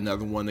need to play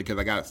another one because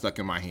I got it stuck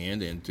in my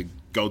hand, and to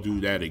go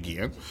do that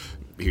again.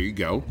 Here you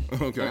go.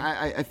 Okay.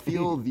 I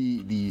feel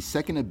the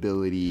second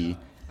ability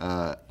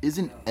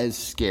isn't as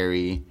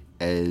scary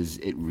as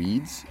it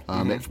reads.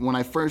 When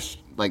I first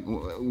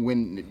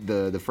when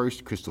the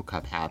first Crystal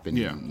Cup happened,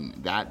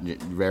 that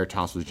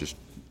Veritas was just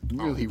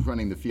really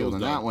running the field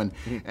on that one.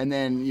 And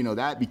then,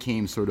 that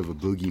became sort of a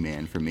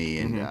boogeyman for me.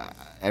 And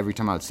every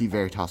time I would see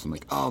Veritas, I'm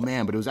like, oh,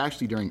 man. But it was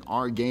actually during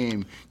our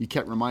game, you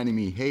kept reminding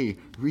me, hey,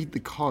 read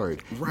the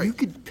card. Right. You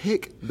could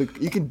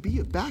you could be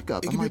a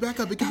backup. It could be a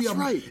backup. It could be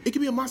It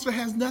could be a monster that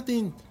has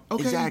nothing.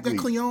 Okay, exactly. That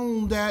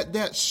Cleon, that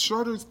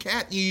Shredder's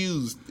cat you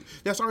used,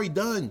 that's already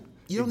done.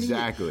 You don't need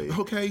it.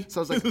 Okay.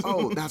 So I was like,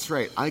 oh, that's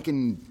right. I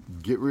can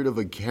get rid of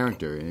a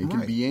character, and it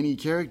can be any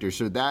character.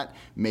 So that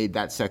made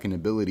that second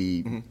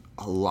ability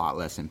a lot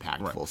less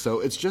impactful. Right.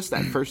 So it's just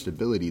that first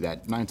ability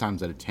that 9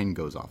 times out of 10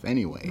 goes off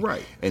anyway.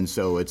 Right. And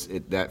so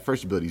that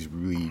first ability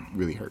really,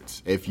 really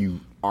hurts. If you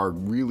are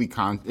really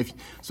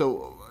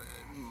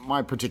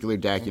my particular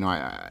deck,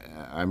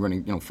 I'm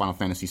running, Final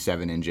Fantasy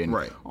VII engine.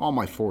 Right. All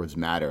my forwards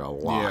matter a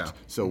lot. Yeah.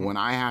 So when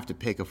I have to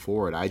pick a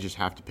forward, I just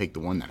have to pick the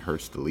one that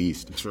hurts the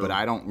least. True. But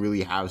I don't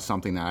really have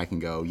something that I can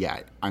go,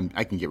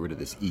 I can get rid of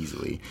this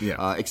easily.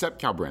 Yeah. Except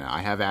Calbrenna.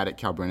 I have added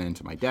Calbrenna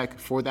into my deck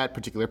for that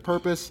particular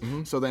purpose.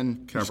 So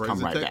then just come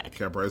right back.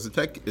 Calbrenna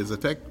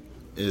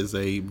is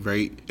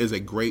a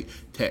great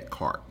tech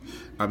card.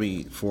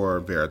 For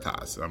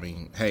Veritas.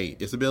 Hey,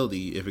 its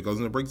ability, if it goes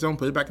in the break zone,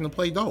 put it back in the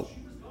play dough.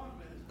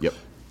 Yep.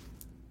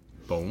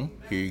 Boom,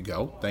 here you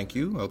go. Thank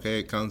you. Okay,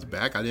 it comes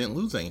back. I didn't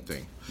lose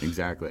anything.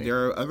 Exactly.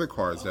 There are other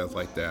cards that's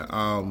like that.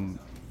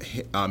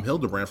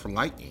 Hildebrand from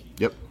Lightning.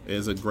 Yep.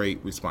 Is a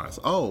great response.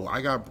 Oh,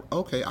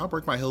 I'll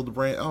break my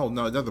Hildebrand. Oh,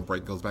 no, another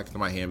break goes back into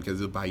my hand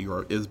because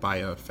it's by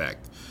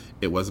effect.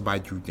 It wasn't by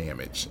true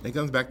damage. It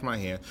comes back to my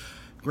hand.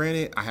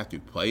 Granted, I have to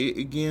play it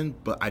again,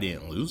 but I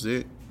didn't lose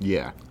it.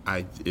 Yeah.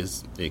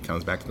 It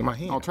comes back into my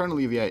hand.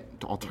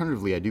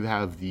 Alternatively, I do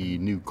have the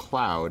new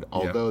Cloud,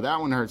 although that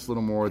one hurts a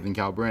little more than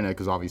Calbrenna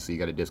because obviously you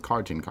got to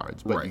discard 10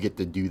 cards. But you get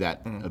to do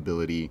that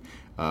ability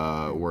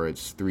where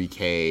it's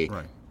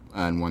 3K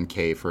and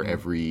 1K for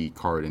every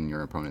card in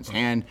your opponent's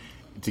hand.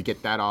 To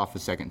get that off a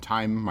second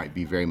time might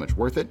be very much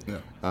worth it.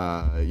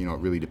 Yeah. It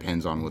really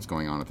depends on what's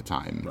going on at the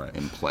time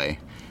in play.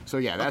 So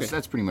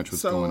that's pretty much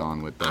what's going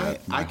on with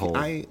my whole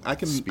I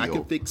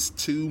can fix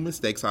 2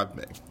 mistakes I've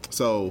made.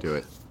 So do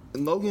it.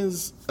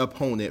 Logan's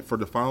opponent for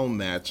the final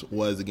match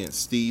was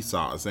against Steve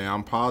Sauce, and I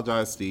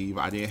apologize, Steve.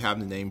 I didn't have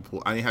your name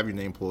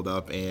pulled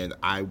up, and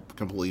I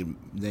completely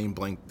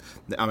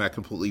I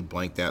completely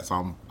blanked that.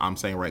 So I'm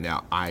saying right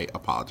now, I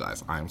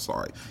apologize. I'm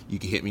sorry. You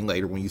can hit me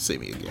later when you see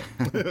me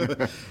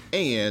again.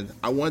 And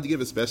I wanted to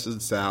give a special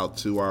shout out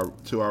to our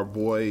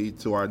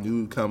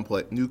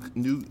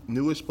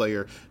newest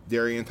player,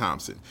 Darian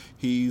Thompson.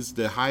 He was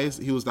the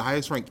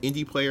highest ranked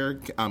indie player,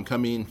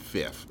 coming in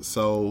 5th.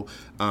 So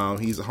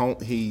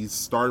he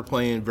started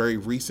playing very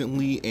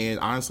recently, and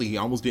honestly, he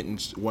almost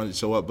didn't want to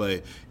show up,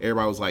 but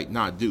everybody was like,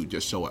 "Nah, dude,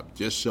 just show up."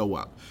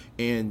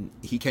 And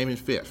he came in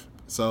 5th.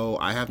 So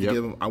I have to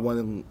give him. I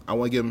want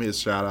to give him his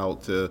shout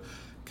out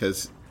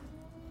because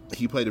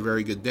he played a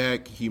very good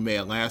deck. He made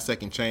a last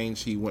second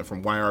change. He went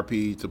from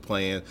YRP to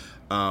playing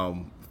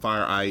Fire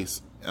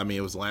Ice. I mean,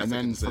 it was the last. And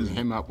then from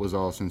him up was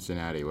all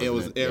Cincinnati.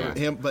 Wasn't it?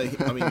 Him,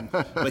 but I mean,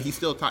 but he's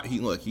still top.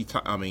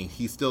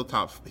 He's still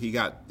top.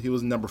 He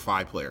was number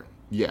 5 player.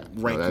 Yeah,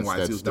 ranking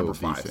wise, he was number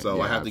 5. Decent. So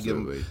yeah, I have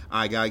absolutely. to give him.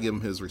 I gotta give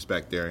him his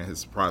respect there and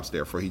his props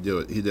there for he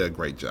did a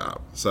great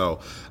job. So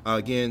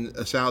again,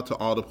 a shout out to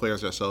all the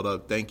players that showed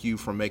up. Thank you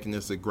for making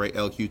this a great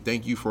LQ.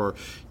 Thank you for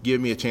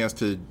giving me a chance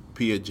to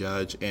be a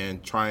judge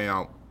and try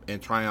out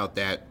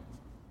that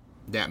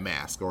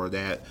mask or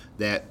that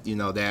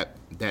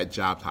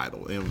job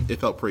title, and it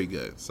felt pretty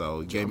good.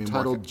 So it gave me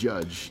titled more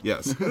judge.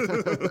 Yes.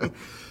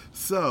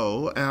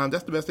 So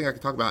that's the best thing I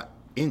can talk about.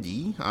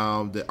 Indy,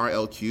 the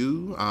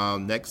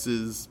RLQ. Next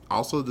is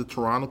also the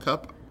Toronto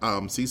Cup,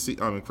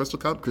 Crystal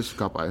Cup. Crystal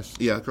Cup Ice.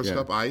 Yeah, Crystal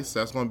Cup Ice.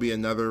 That's going to be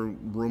another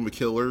room of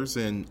killers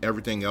and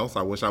everything else.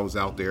 I wish I was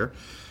out there.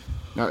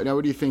 Now,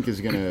 what do you think is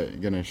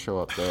gonna show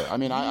up there? I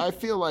mean, I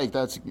feel like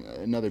that's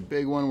another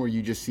big one where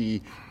you just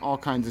see all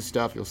kinds of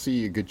stuff. You'll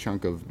see a good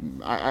chunk of.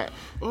 I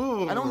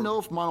don't know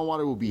if Mono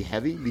Water will be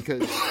heavy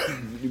because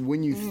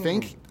when you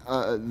think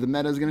the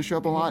meta is going to show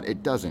up a lot,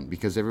 it doesn't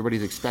because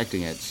everybody's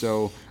expecting it.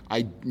 So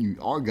you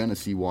are going to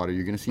see water.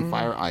 You're going to see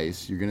fire,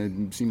 ice. You're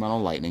going to see Mono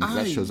Lightning because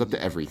that shows up to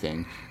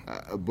everything.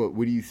 But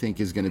what do you think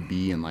is going to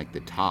be in like the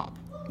top?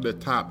 The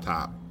top.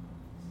 I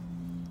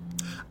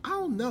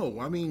don't know.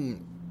 I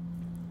mean.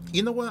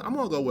 You know what? I'm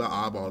going to go with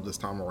Oddball this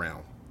time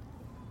around.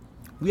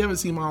 We haven't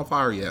seen Mono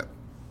Fire yet.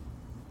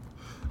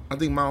 I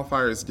think Mono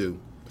Fire is due.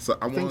 So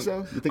You think so?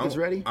 You think it's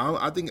ready?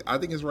 I think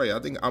it's ready. I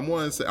think I'm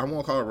going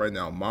to call it right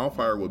now. Mono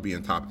Fire will be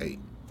in top 8.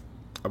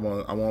 I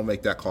want to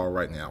make that call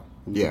right now.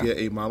 We will get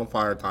a Mono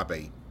Fire top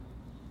 8.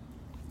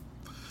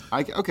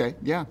 Okay,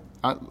 yeah.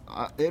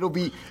 It'll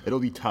be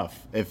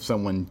tough if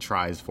someone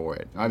tries for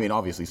it. I mean,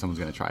 obviously someone's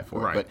going to try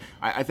for it, but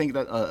I think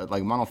that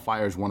like Mono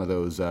Fire is one of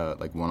those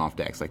like one-off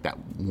decks. Like that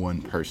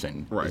one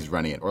person is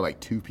running it, or like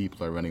 2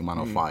 people are running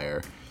Mono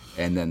Fire,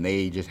 and then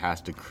they just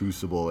has to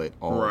crucible it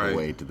all the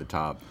way to the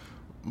top.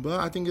 But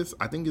I think it's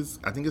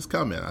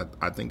coming.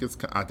 I think it's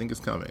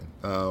coming.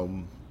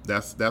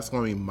 That's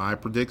going to be my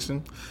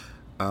prediction,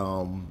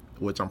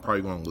 which I'm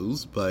probably going to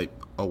lose. But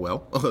oh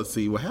well, let's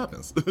see what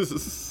happens.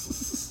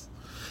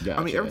 Gotcha.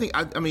 I mean, everything.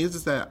 I mean, it's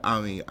just that. I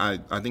mean, I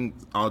think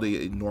all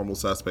the normal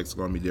suspects are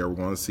going to be there. We're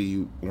going to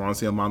see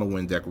a Mono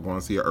Wind deck. We're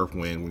going to see an Earth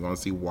Wind. We're going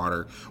to see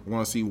water. We're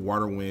going to see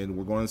Water Wind.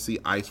 We're going to see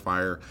Ice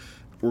Fire.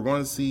 We're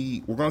going to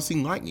see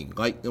Lightning.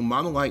 Like the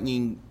Mono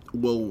Lightning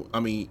will. I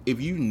mean, if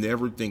you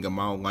never think a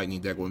Mono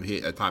Lightning deck will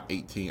hit a top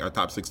 18 or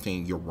top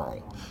 16, you're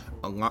wrong.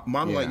 A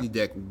Mono Lightning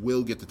deck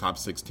will get the top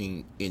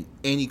 16 in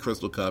any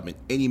Crystal Cup in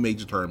any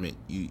major tournament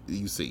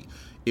you see.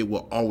 It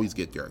will always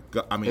get there.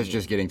 I mean, it's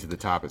just getting to the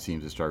top. It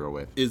seems to struggle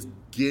with. It's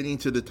getting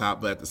to the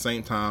top, but at the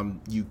same time,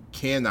 you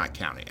cannot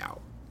count it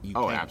out.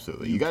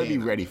 Absolutely. You got to be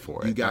ready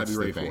for it. You got to be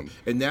ready for it,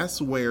 and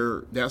that's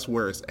where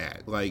it's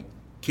at. Like,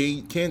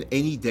 can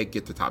any deck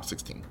get to top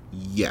 16?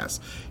 Yes.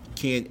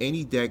 Can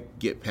any deck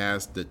get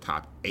past the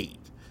top 8?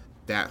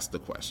 That's the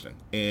question,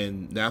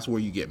 and that's where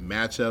you get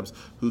matchups.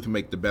 Who can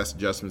make the best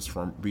adjustments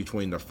from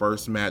between the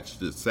first match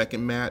to the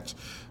second match,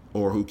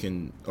 or who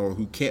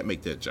can't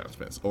make the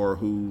adjustments, or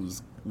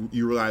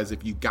you realize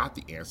if you got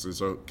the answers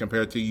or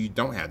compared to you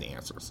don't have the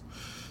answers.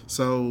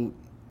 So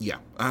yeah,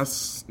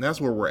 that's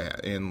where we're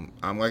at. And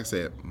like I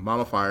said,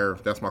 Mono Fire,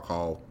 that's my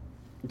call.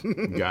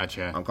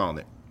 Gotcha. I'm calling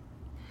it.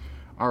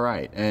 All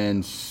right,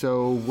 and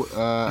so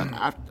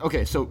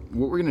so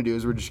what we're gonna do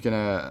is we're just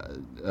gonna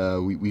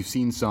we've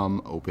seen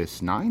some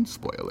Opus 9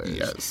 spoilers,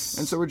 yes,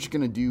 and so we're just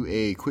gonna do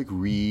a quick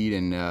read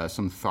and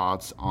some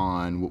thoughts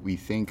on what we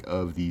think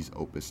of these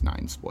Opus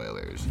 9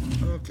 spoilers.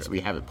 Okay. So we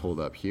have it pulled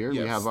up here.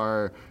 Yes. We have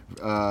our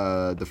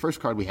the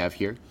first card we have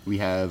here. We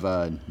have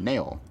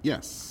Nail.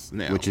 Yes,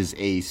 Nail, which is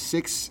a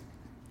 6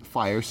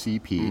 fire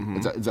CP.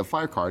 Mm-hmm. It's a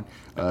fire card,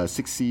 6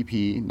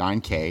 CP,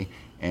 9K,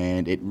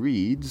 and it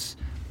reads.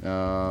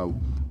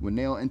 When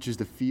Nail enters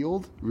the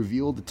field,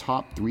 reveal the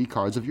top 3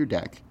 cards of your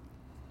deck.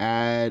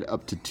 Add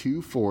up to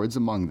 2 forwards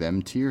among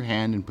them to your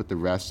hand and put the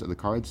rest of the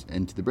cards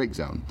into the break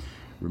zone.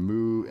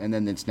 And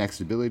then its next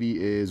ability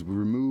is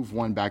remove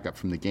 1 backup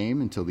from the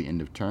game until the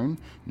end of turn.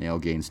 Nail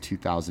gains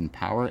 2,000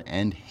 power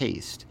and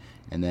haste.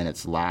 And then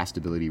its last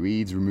ability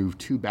reads remove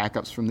 2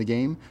 backups from the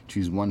game,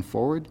 choose 1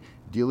 forward,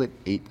 deal it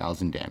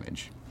 8,000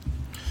 damage.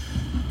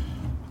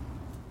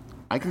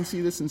 I can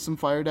see this in some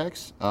fire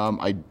decks.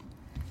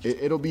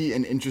 It'll be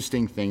an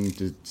interesting thing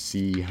to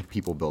see how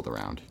people build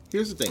around.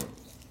 Here's the thing.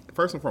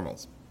 First and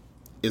foremost,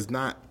 it's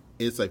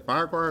a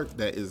fire card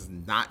that is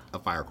not a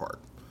fire card.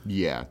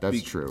 Yeah,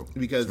 that's true.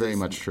 Because it's very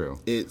much true.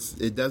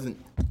 It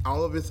doesn't.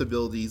 All of its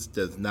abilities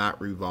does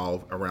not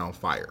revolve around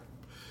fire.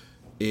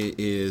 It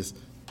is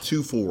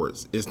 2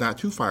 4s. It's not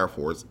 2 fire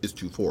 4s. It's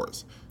 2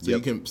 4s. So you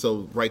can.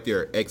 So right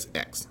there,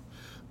 XX.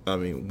 I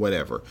mean,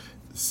 whatever.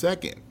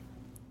 Second,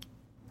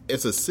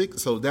 it's a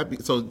 6. So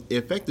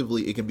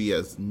effectively, it can be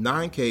a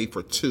 9K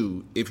for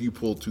 2 if you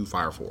pull 2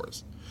 fire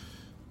 4s.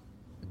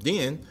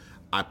 Then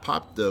I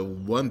popped the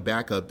one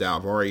backup that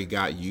I've already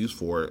got used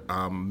for it.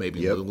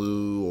 Maybe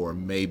Lulu or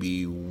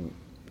maybe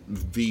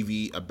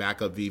VV, a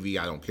backup VV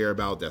I don't care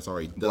about. That's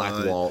already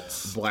done.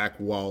 Black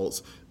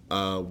Waltz.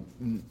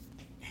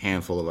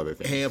 Handful of other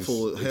things.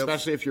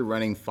 Especially if you're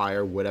running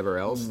fire, whatever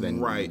else, then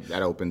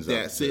that opens up.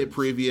 That Sid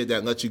Previa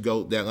that lets you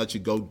go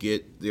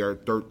get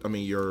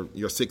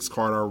your 6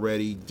 card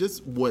already.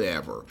 Just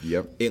whatever.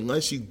 Yep.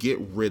 Unless you get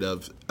rid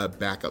of a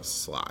backup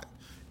slot.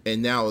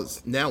 And now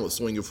it's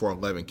swinging for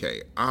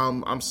 11K.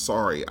 I'm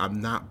sorry, I'm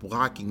not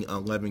blocking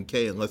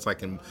 11K unless I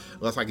can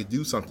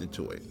do something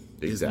to it.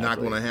 Exactly. It's not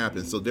going to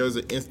happen. So there's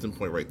an instant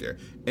point right there.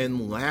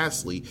 And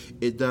lastly,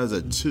 it does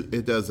a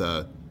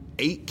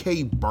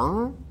 8K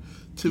burn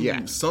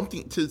to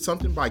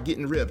something by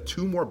getting rid of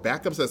 2 more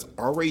backups that's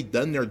already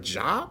done their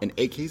job. And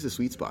 8K is a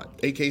sweet spot.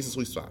 8K is a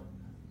sweet spot.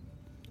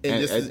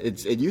 And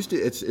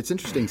it's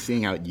interesting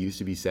seeing how it used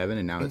to be 7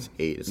 and now it's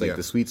 8. It's like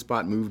the sweet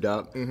spot moved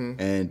up,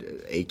 and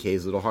 8K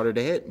is a little harder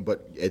to hit,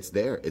 but it's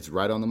there. It's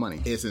right on the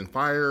money. It's in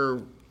fire.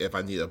 If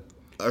I need to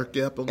arc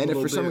it up a little bit. And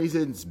if for some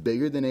reason it's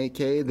bigger than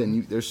 8K,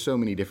 then there's so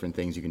many different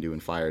things you can do in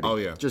fire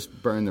to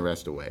just burn the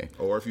rest away.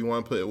 Or if you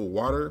want to put it with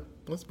water,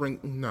 let's bring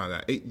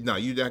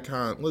that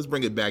kind. Let's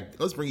bring it back.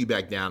 Let's bring you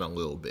back down a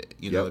little bit.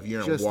 If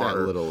you're in just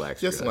water, that little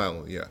extra. Just a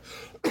little,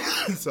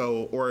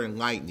 So or in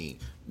lightning.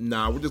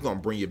 We're just going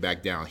to bring you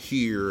back down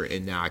here,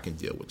 and now I can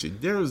deal with you.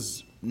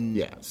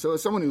 So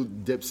as someone who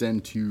dips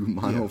into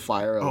mono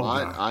fire a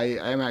lot, I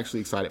am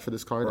actually excited for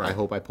this card. Right. I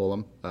hope I pull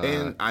him.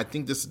 And I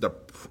think this is the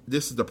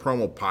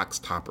promo Pox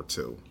topper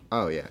too.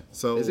 Oh yeah.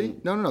 So is he?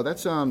 No.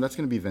 That's going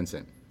to be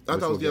Vincent. I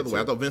thought it was the other way.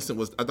 I thought Vincent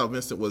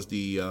was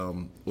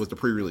the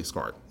pre-release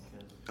card.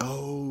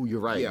 Oh, you're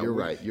right. You're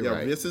right.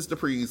 This is the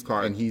pre-release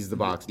card, and he's the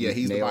box. Yeah,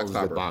 he's the box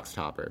topper. The box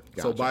topper.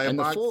 Gotcha. So buy a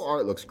box. The full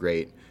art looks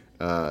great.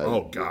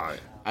 Oh God.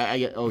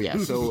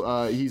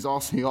 So he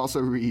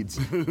also reads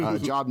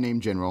job name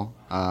General,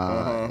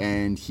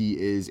 and he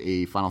is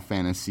a Final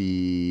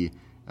Fantasy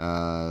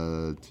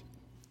 14.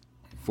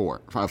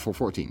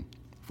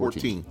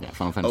 14. Yeah,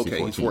 Final Fantasy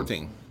 14. He's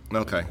 14.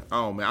 Okay.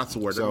 Oh man, I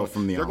swear they're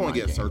going to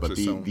get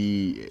searches soon.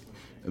 The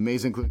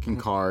amazing looking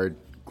card,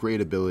 great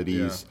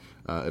abilities.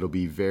 It'll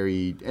be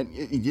and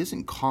it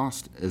doesn't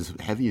cost as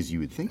heavy as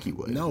you would think he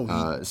would.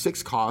 No,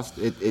 6 cost.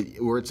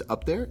 Where it's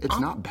up there, it's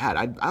not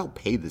bad. I'll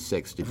pay the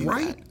 6 to do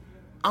that.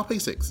 I'll pay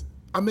 6.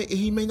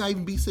 He may not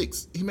even be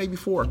 6. He may be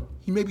 4.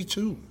 He may be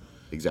 2.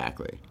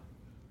 Exactly.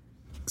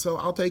 So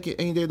I'll take it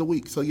any day of the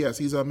week. So yes,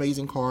 he's an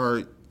amazing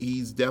card.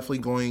 He's definitely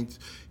going.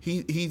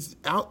 He's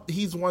out.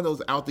 He's one of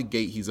those out the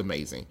gate. He's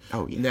amazing.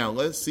 Oh yeah. Now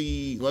let's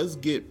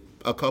get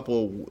a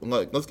couple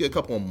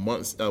of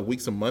months,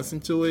 weeks and months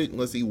into it.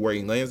 Let's see where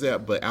he lands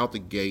at. But out the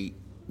gate,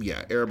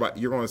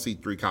 everybody, you're going to see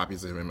 3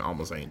 copies of him in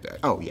almost any deck.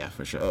 Oh yeah,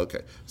 for sure. Okay,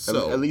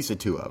 so at least a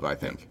 2 of, I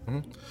think.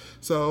 Mm-hmm.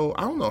 So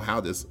I don't know how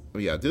this.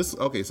 Yeah, this.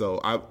 Okay, so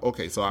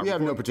we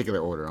have no particular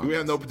order on. We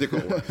have no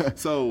particular order.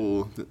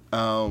 So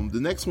the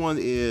next one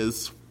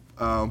is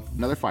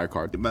another fire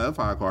card.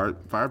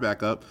 Fire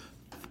backup.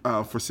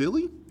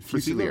 Fusilier.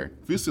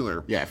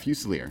 Yeah,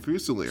 Fusilier.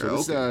 So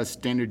this is a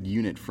standard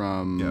unit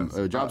from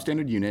job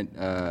standard unit.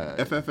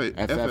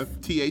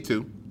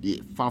 FFTA2.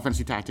 Final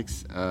Fantasy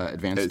Tactics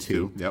Advanced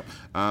 2. Yep.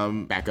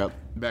 Backup.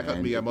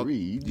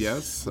 Reads.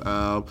 Yes.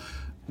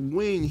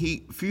 When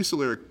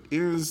Fusilier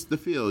enters the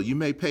field, you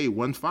may pay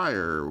 1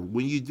 fire.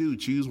 When you do,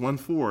 choose 1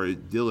 4,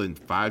 dealing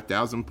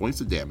 5,000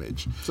 points of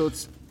damage. So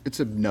it's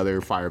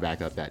another fire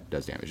backup that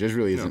does damage. There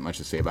really isn't much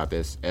to say about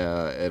this.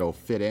 It'll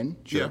fit in.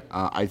 Sure.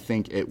 Yeah. I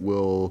think it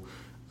will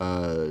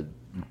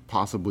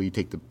possibly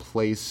take the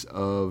place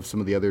of some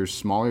of the other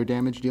smaller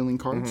damage dealing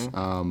cards.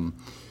 Mm-hmm.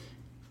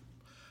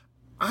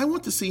 I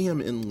want to see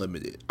him in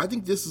limited. I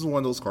think this is one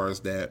of those cards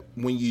that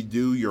when you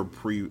do the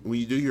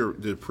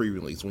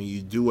pre-release, when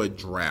you do a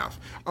draft,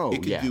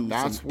 it can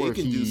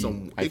do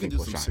some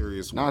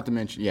serious work. Not to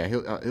mention,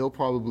 he'll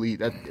probably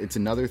it's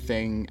another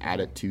thing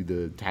added to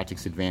the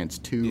Tactics Advance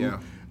 2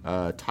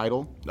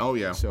 title. Oh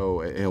yeah.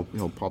 So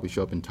he'll probably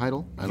show up in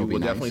title. He will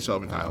definitely show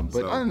up in title.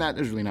 But other than that,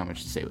 there's really not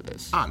much to say with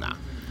this. Nah.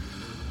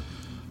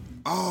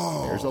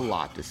 Oh, there's a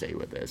lot to say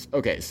with this.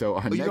 Okay, so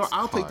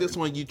I'll take this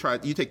one. You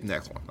take the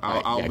next one.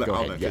 I'll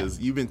because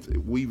you've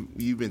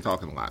been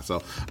talking a lot.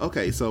 So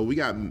okay, so we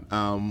got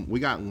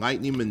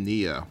Lightning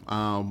Mania.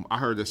 I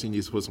heard that she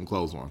needs to put some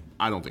clothes on.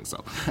 I don't think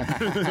so.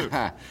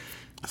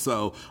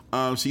 So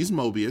she's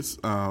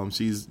Mobius.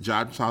 She's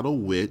Job Title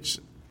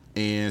Witch.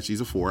 and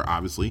she's a forward,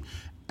 obviously.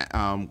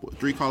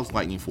 3 costs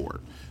lightning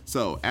forward.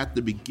 So at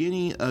the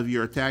beginning of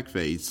your attack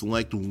phase,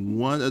 select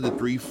one of the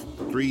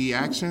three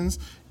actions.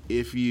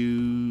 If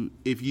you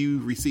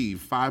receive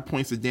 5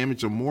 points of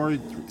damage or more,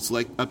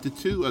 select up to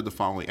 2 of the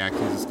following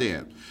actions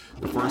instead.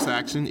 The first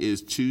action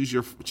is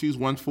choose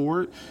one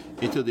forward.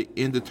 Until the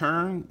end of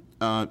turn,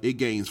 it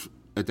gains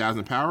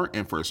 1,000 power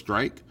and first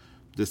strike.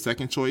 The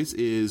second choice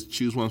is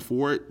choose one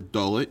forward,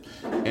 dull it.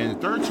 And the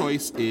third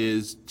choice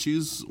is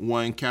choose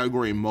one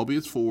category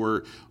Mobius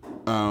forward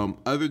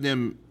other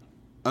than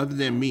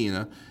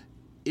Mina.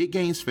 It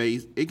gains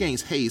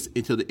haste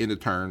until the end of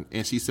turn,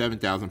 and she's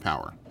 7,000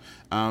 power.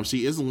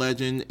 She is a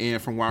legend,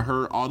 and from what I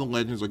heard, all the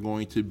legends are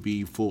going to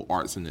be full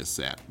arts in this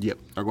set. Yep.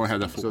 They're going to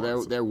have that full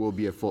arts. So there will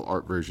be a full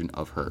art version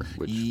of her,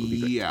 which will be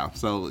great. Yeah,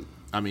 so...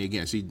 I mean,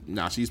 again,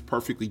 she's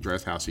perfectly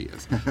dressed how she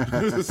is.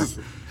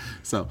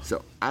 So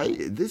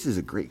this is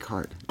a great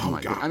card. Oh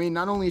my God! I mean,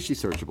 not only is she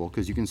searchable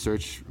because you can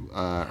search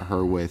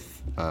her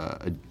with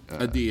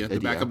Adia, the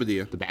backup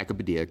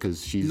Adia,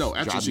 because she's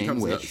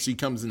she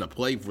comes into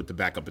play with the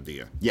backup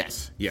Adia.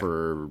 Yes,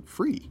 for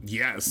free.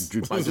 Yes,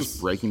 by just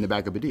breaking the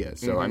backup Adia.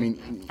 So I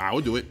mean, I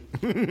would do it.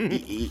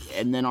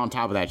 And then on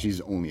top of that, she's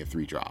only a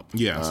 3-drop.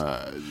 Yes,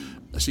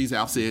 she's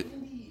Alcid.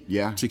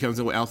 Yeah, she comes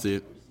in with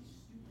Alcid.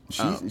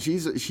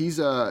 She's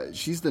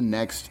the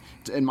next.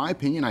 In my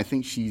opinion, I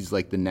think she's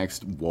like the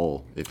next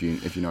Wool, if you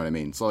know what I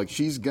mean. So like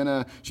she has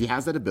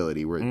that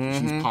ability where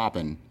she's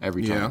popping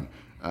every time,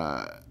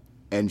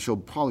 and she'll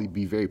probably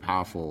be very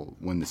powerful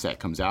when the set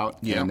comes out.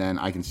 Yeah. And then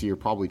I can see her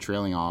probably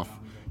trailing off,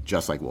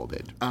 just like Wool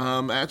did.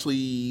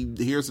 Actually,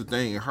 here's the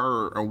thing: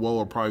 her and Wool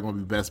are probably going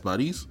to be best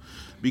buddies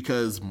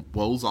because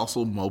Wool's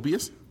also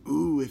Mobius.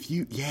 Ooh, if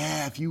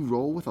you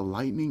roll with a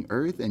lightning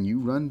earth and you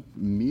run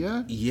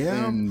Mia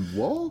and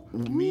Wool,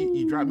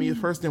 you drop Mia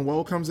first, then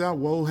Wool comes out.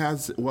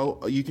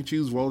 You can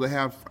choose Wool to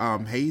have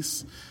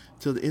haste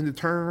till the end of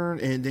turn,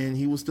 and then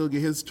he will still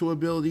get his 2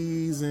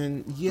 abilities,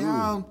 and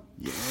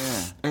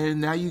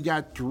and now you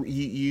got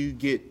you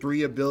get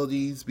 3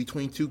 abilities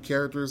between 2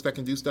 characters that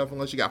can do stuff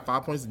unless you got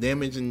 5 points of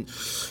damage, and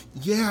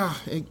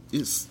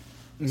it's.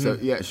 So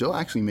she'll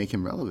actually make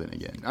him relevant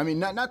again. I mean,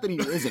 not that he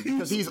isn't,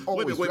 because he's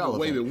always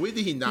relevant. Wait a minute, when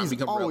did he not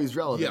become relevant? He's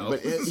always relevant,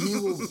 but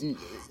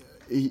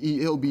he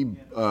will. He'll be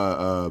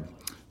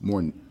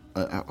more.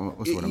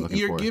 What's the word I'm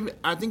looking for?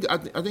 I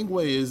think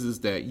what it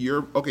is that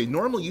you're okay.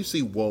 Normally, you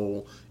see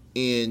Wool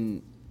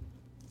in.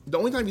 The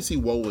only time you see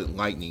Wool with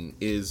lightning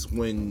is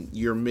when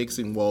you're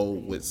mixing Wool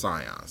with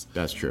Scions.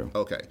 That's true.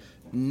 Okay.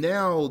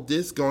 Now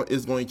this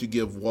is going to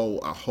give Wool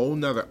a whole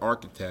nother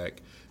architect.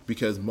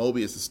 Because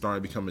Mobius is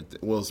starting to become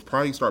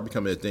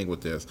a thing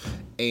with this,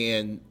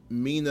 and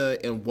Mina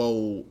and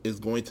Wool is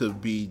going to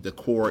be the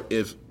core.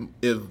 If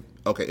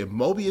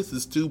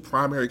Mobius's 2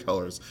 primary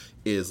colors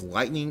is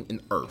lightning and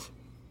earth,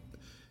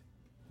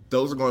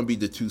 those are going to be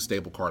the 2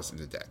 stable cards in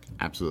the deck.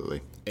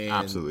 Absolutely, and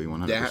absolutely,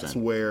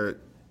 100%.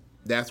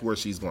 That's where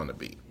she's going to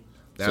be.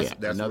 That's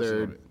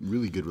another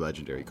really good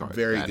legendary card.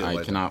 Very good.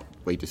 I cannot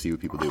wait to see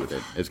what people do with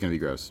it. It's going to be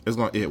gross.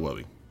 It will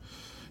be.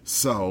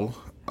 So,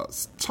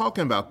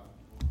 talking about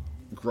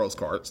gross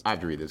cards. I have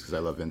to read this because I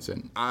love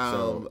Vincent.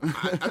 I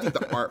think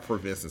the art for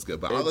Vincent's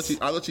good, but I'll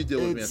let you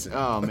deal with Vincent.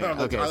 Oh man,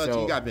 okay.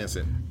 You got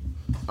Vincent.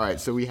 All right,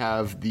 so we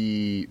have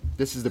this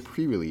is the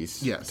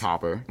pre-release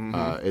topper.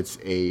 It's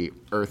a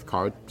Earth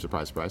card.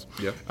 Surprise, surprise.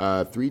 Yep.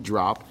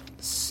 3-drop,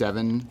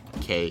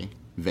 7K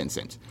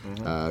Vincent.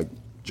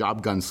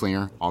 Job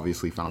Gunslinger,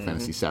 obviously Final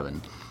Fantasy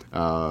VII.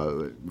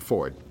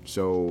 Forward.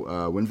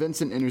 So when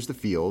Vincent enters the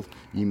field,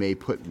 you may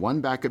put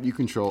 1 backup you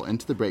control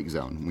into the break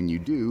zone. When you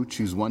do,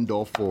 choose 1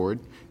 dull forward,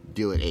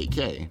 deal it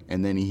 8K.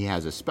 And then he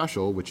has a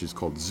special, which is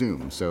called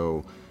Zoom.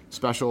 So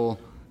special,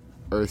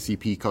 Earth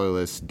CP,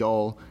 colorless,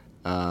 dull.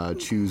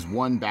 Choose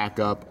 1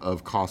 backup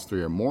of cost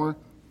 3 or more,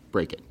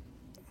 break it.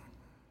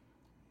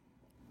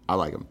 I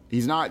like him.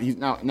 He's now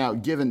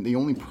given the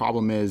only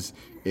problem is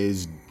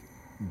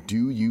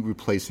do you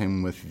replace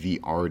him with the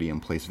already in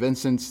place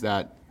Vincents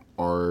that,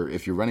 or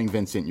if you're running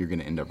Vincent, you're going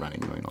to end up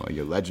running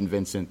your Legend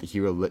Vincent, the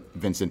Hero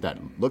Vincent that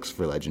looks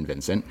for Legend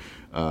Vincent,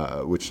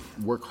 which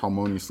work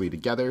harmoniously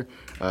together.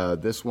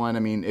 This one, I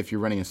mean, if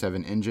you're running a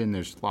 7 engine,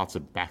 there's lots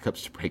of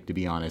backups to break, to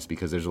be honest,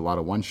 because there's a lot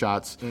of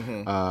one-shots.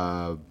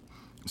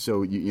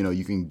 So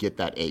you can get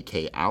that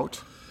 8K out,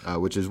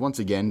 which is once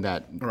again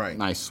that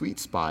nice sweet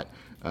spot.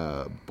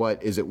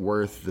 But is it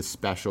worth the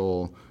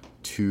special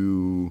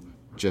to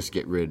just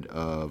get rid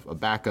of a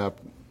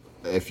backup?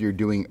 If you're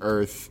doing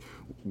Earth,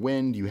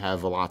 Wind, you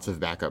have lots of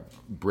backup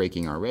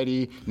breaking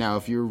already. Now,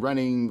 if you're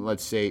running,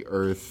 let's say,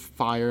 Earth,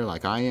 Fire,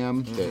 like I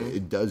am,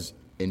 it does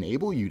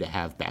enable you to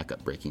have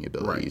backup breaking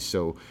abilities. Right.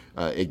 So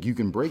you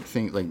can break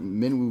things like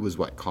Minwu was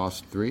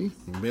cost 3?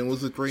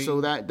 Minwu's a 3.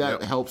 So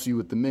that helps you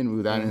with the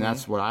Minwu. And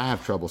that's what I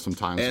have trouble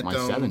sometimes with my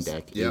 7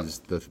 deck is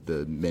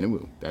the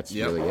Minwu. That's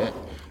really it.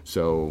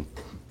 So,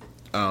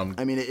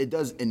 I mean, it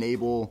does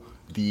enable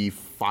the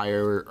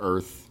Fire,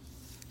 Earth,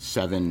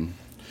 7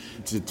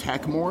 to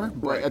tech more,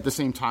 but at the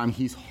same time,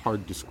 he's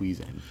hard to squeeze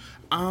in.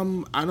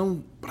 But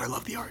I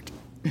love the art.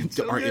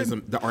 The art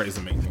is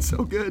amazing. It's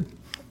so good.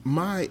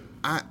 I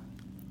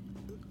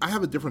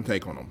have a different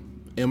take on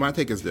him, and my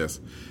take is this: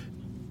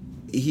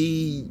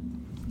 he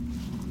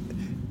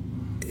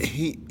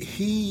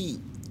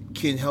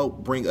can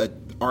help bring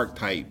an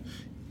archetype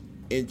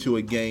into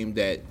a game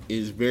that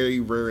is very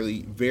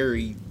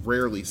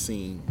rarely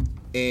seen,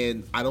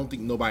 and I don't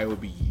think nobody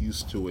would be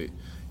used to it,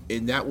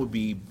 and that would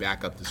be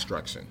backup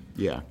destruction.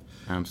 Yeah,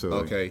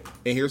 absolutely. Okay,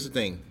 and here's the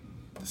thing: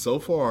 so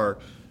far,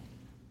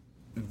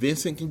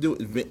 Vincent can do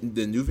it.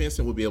 The new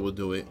Vincent will be able to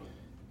do it.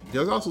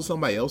 There's also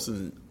somebody else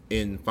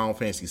in Final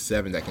Fantasy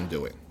VII that can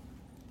do it,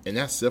 and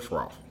that's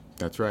Sephiroth.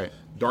 That's right.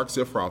 Dark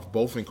Sephiroth,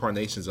 both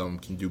incarnations of them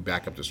can do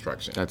backup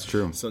destruction. That's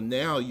true. So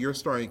now you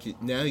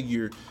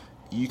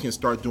can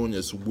start doing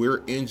this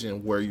weird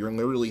engine where you're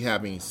literally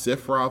having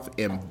Sephiroth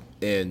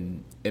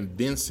and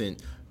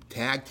Vincent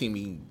tag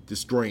teaming,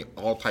 destroying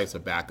all types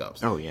of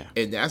backups. Oh yeah.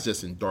 And that's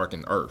just in Dark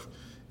and Earth.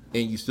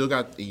 And you still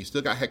got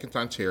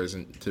Hecaton chairs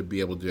to be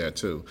able to do that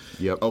too.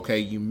 Yep. Okay,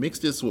 you mix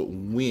this with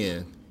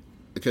Wind,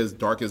 because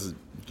Dark is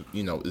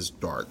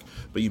dark,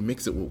 but you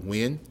mix it with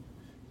Wind.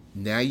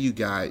 Now you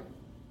got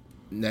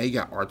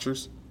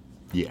archers.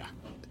 Yeah.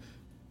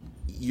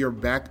 You're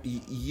back.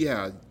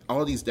 Yeah,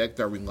 all these decks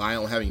that rely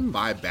on having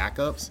 5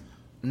 backups.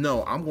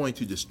 No, I'm going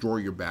to destroy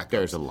your backups.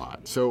 There's a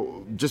lot.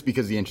 So just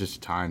because of the interest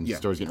of time, the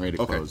store's getting ready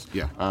to close.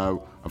 Yeah.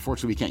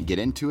 Unfortunately, we can't get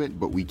into it,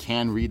 but we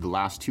can read the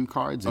last 2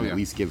 cards and at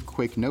least give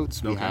quick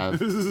notes. We have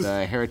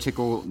the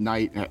Heretical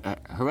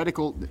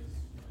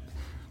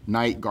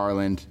Knight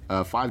Garland,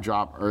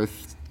 5-drop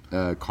Earth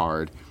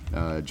card,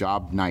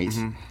 Job Knight.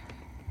 Mm-hmm.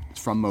 It's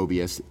from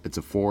Mobius. It's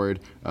a forward.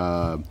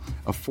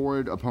 A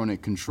forward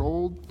opponent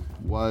controlled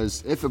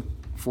if a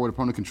forward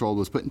opponent controlled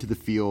was put into the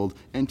field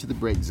into the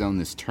break zone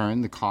this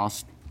turn, the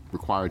cost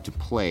required to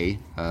play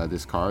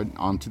this card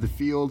onto the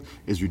field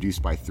is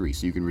reduced by 3.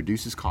 So you can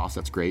reduce his cost.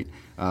 That's great.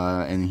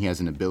 And he has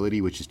an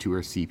ability which is 2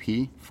 Earth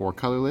CP, 4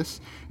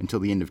 colorless until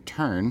the end of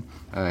turn.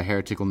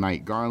 Heretical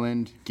Knight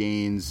Garland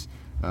gains.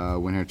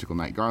 When Heretical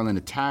Knight Garland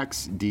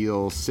attacks,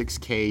 deal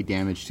 6k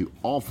damage to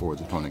all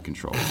forwards opponent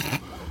controls.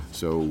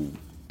 So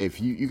if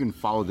you can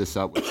follow this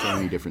up with so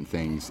many different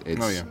things,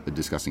 it's a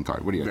disgusting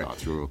card. What are your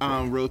thoughts, real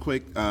quick? Real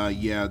quick,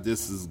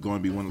 this is going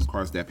to be one of those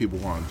cards that people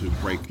want to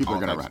break. People are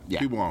going to run. Yeah.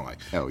 People want to like.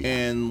 Oh, yeah.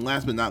 And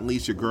last but not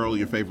least, your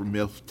favorite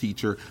MILF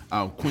teacher,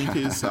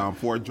 Quintus,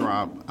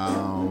 4-drop,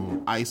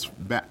 Ice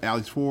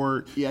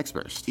Forward. EX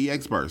Burst.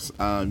 EX Burst.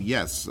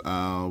 Yes.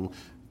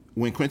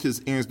 When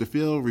Quintus enters the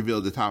field,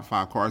 reveal the top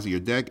 5 cards of your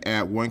deck.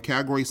 Add 1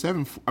 category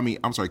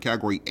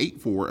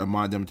 8 forward and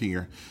mod them to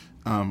your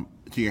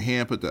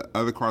hand. Put the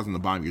other cards on the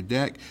bottom of your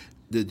deck.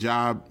 The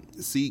job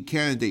seed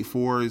candidate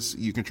 4s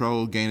you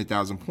control gain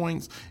 1,000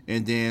 points,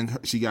 and then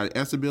she got an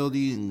S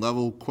ability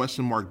level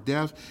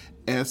 ?death.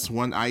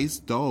 S1 Ice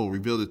Dull.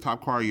 Reveal the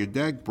top card of your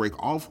deck. Break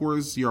all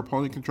 4s your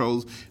opponent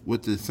controls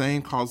with the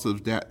same cost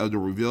of that of the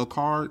reveal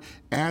card.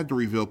 Add the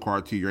reveal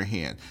card to your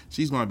hand.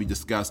 She's going to be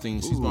disgusting.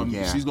 She's going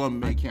to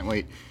make. I can't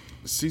wait.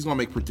 She's going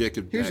to make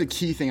predictive Here's decks. a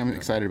key thing I'm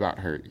excited about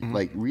her. Mm-hmm.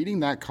 Like,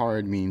 reading that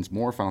card means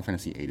more Final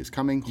Fantasy VIII is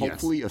coming.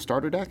 Hopefully a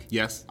starter deck.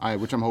 Yes.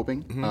 Which I'm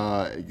hoping,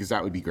 because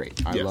that would be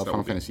great. I love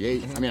Final Fantasy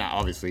VIII. Mm-hmm. I mean,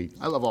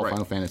 I love all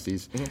Final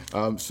Fantasies.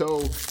 Mm-hmm.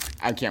 So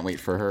I can't wait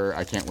for her.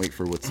 I can't wait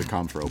for what's to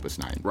come for Opus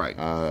 9. Right.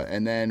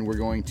 And then we're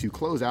going to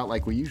close out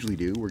like we usually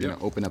do. We're going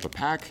to open up a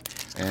pack,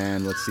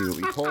 and let's see what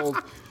we pulled.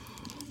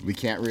 We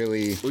can't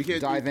really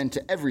dive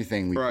into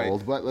everything we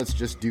pulled, but let's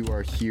just do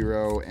our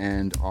hero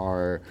and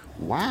our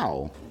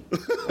wow.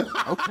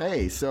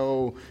 Okay,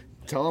 so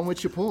tell them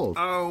what you pulled.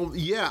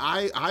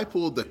 I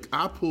pulled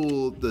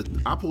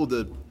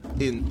the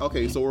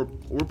okay, so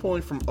we're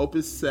pulling from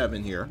Opus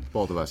 7 here.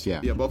 Both of us, yeah.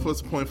 Yeah, both of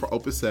us are pulling for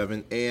Opus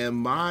 7, and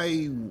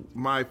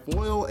my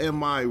foil and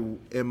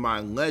my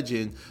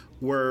legend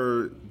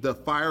were the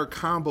fire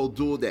combo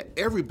duel that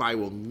everybody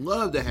would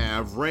love to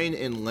have, Rain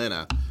and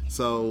Lena.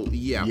 So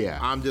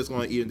I'm just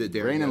going to end it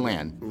there. Rain and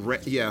Land.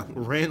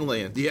 Rain and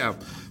Land. Yeah.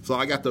 So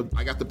I got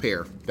the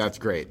pair. That's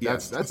great.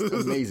 Yes. That's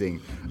amazing.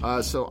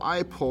 So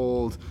I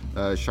pulled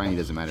shiny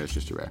doesn't matter. It's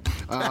just a rare.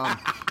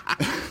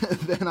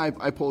 Then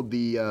I pulled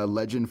the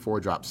Legend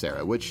 4-drop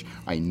Sarah, which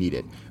I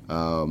needed.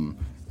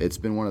 It's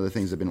been one of the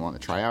things I've been wanting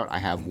to try out. I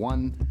have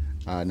one.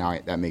 Now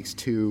that makes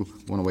 2,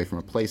 1 away from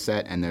a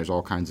playset, and there's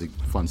all kinds of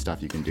fun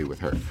stuff you can do with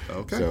her.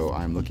 Okay. So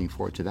I'm looking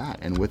forward to that.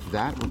 And with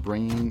that, we're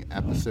bringing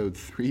episode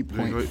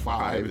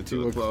 3.5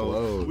 to a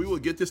close. We will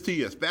get this to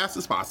you as fast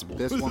as possible.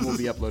 This one will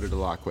be uploaded a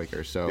lot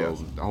quicker, so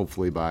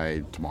hopefully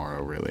by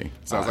tomorrow, really.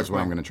 That's when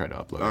I'm going to try to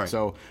upload it. Right.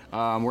 So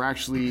we're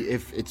actually,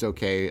 if it's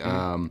okay,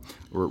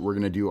 we're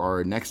going to do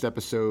our next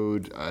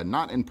episode,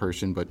 not in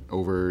person, but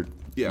over...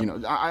 Yeah.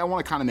 I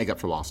want to kind of make up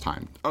for lost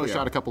time. Push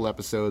out a couple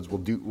episodes.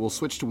 We'll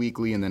switch to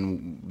weekly, and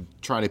then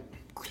try to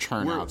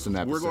churn out some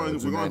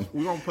episodes. We're going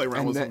to play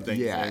around with some things.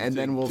 Yeah, and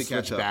then we'll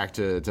switch back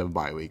to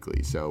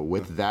bi-weekly. So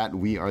with that,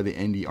 we are the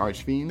Indie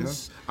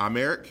Archfiends. I'm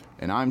Eric.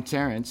 And I'm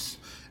Terrence.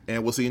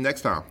 And we'll see you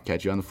next time.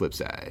 Catch you on the flip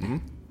side. Mm-hmm.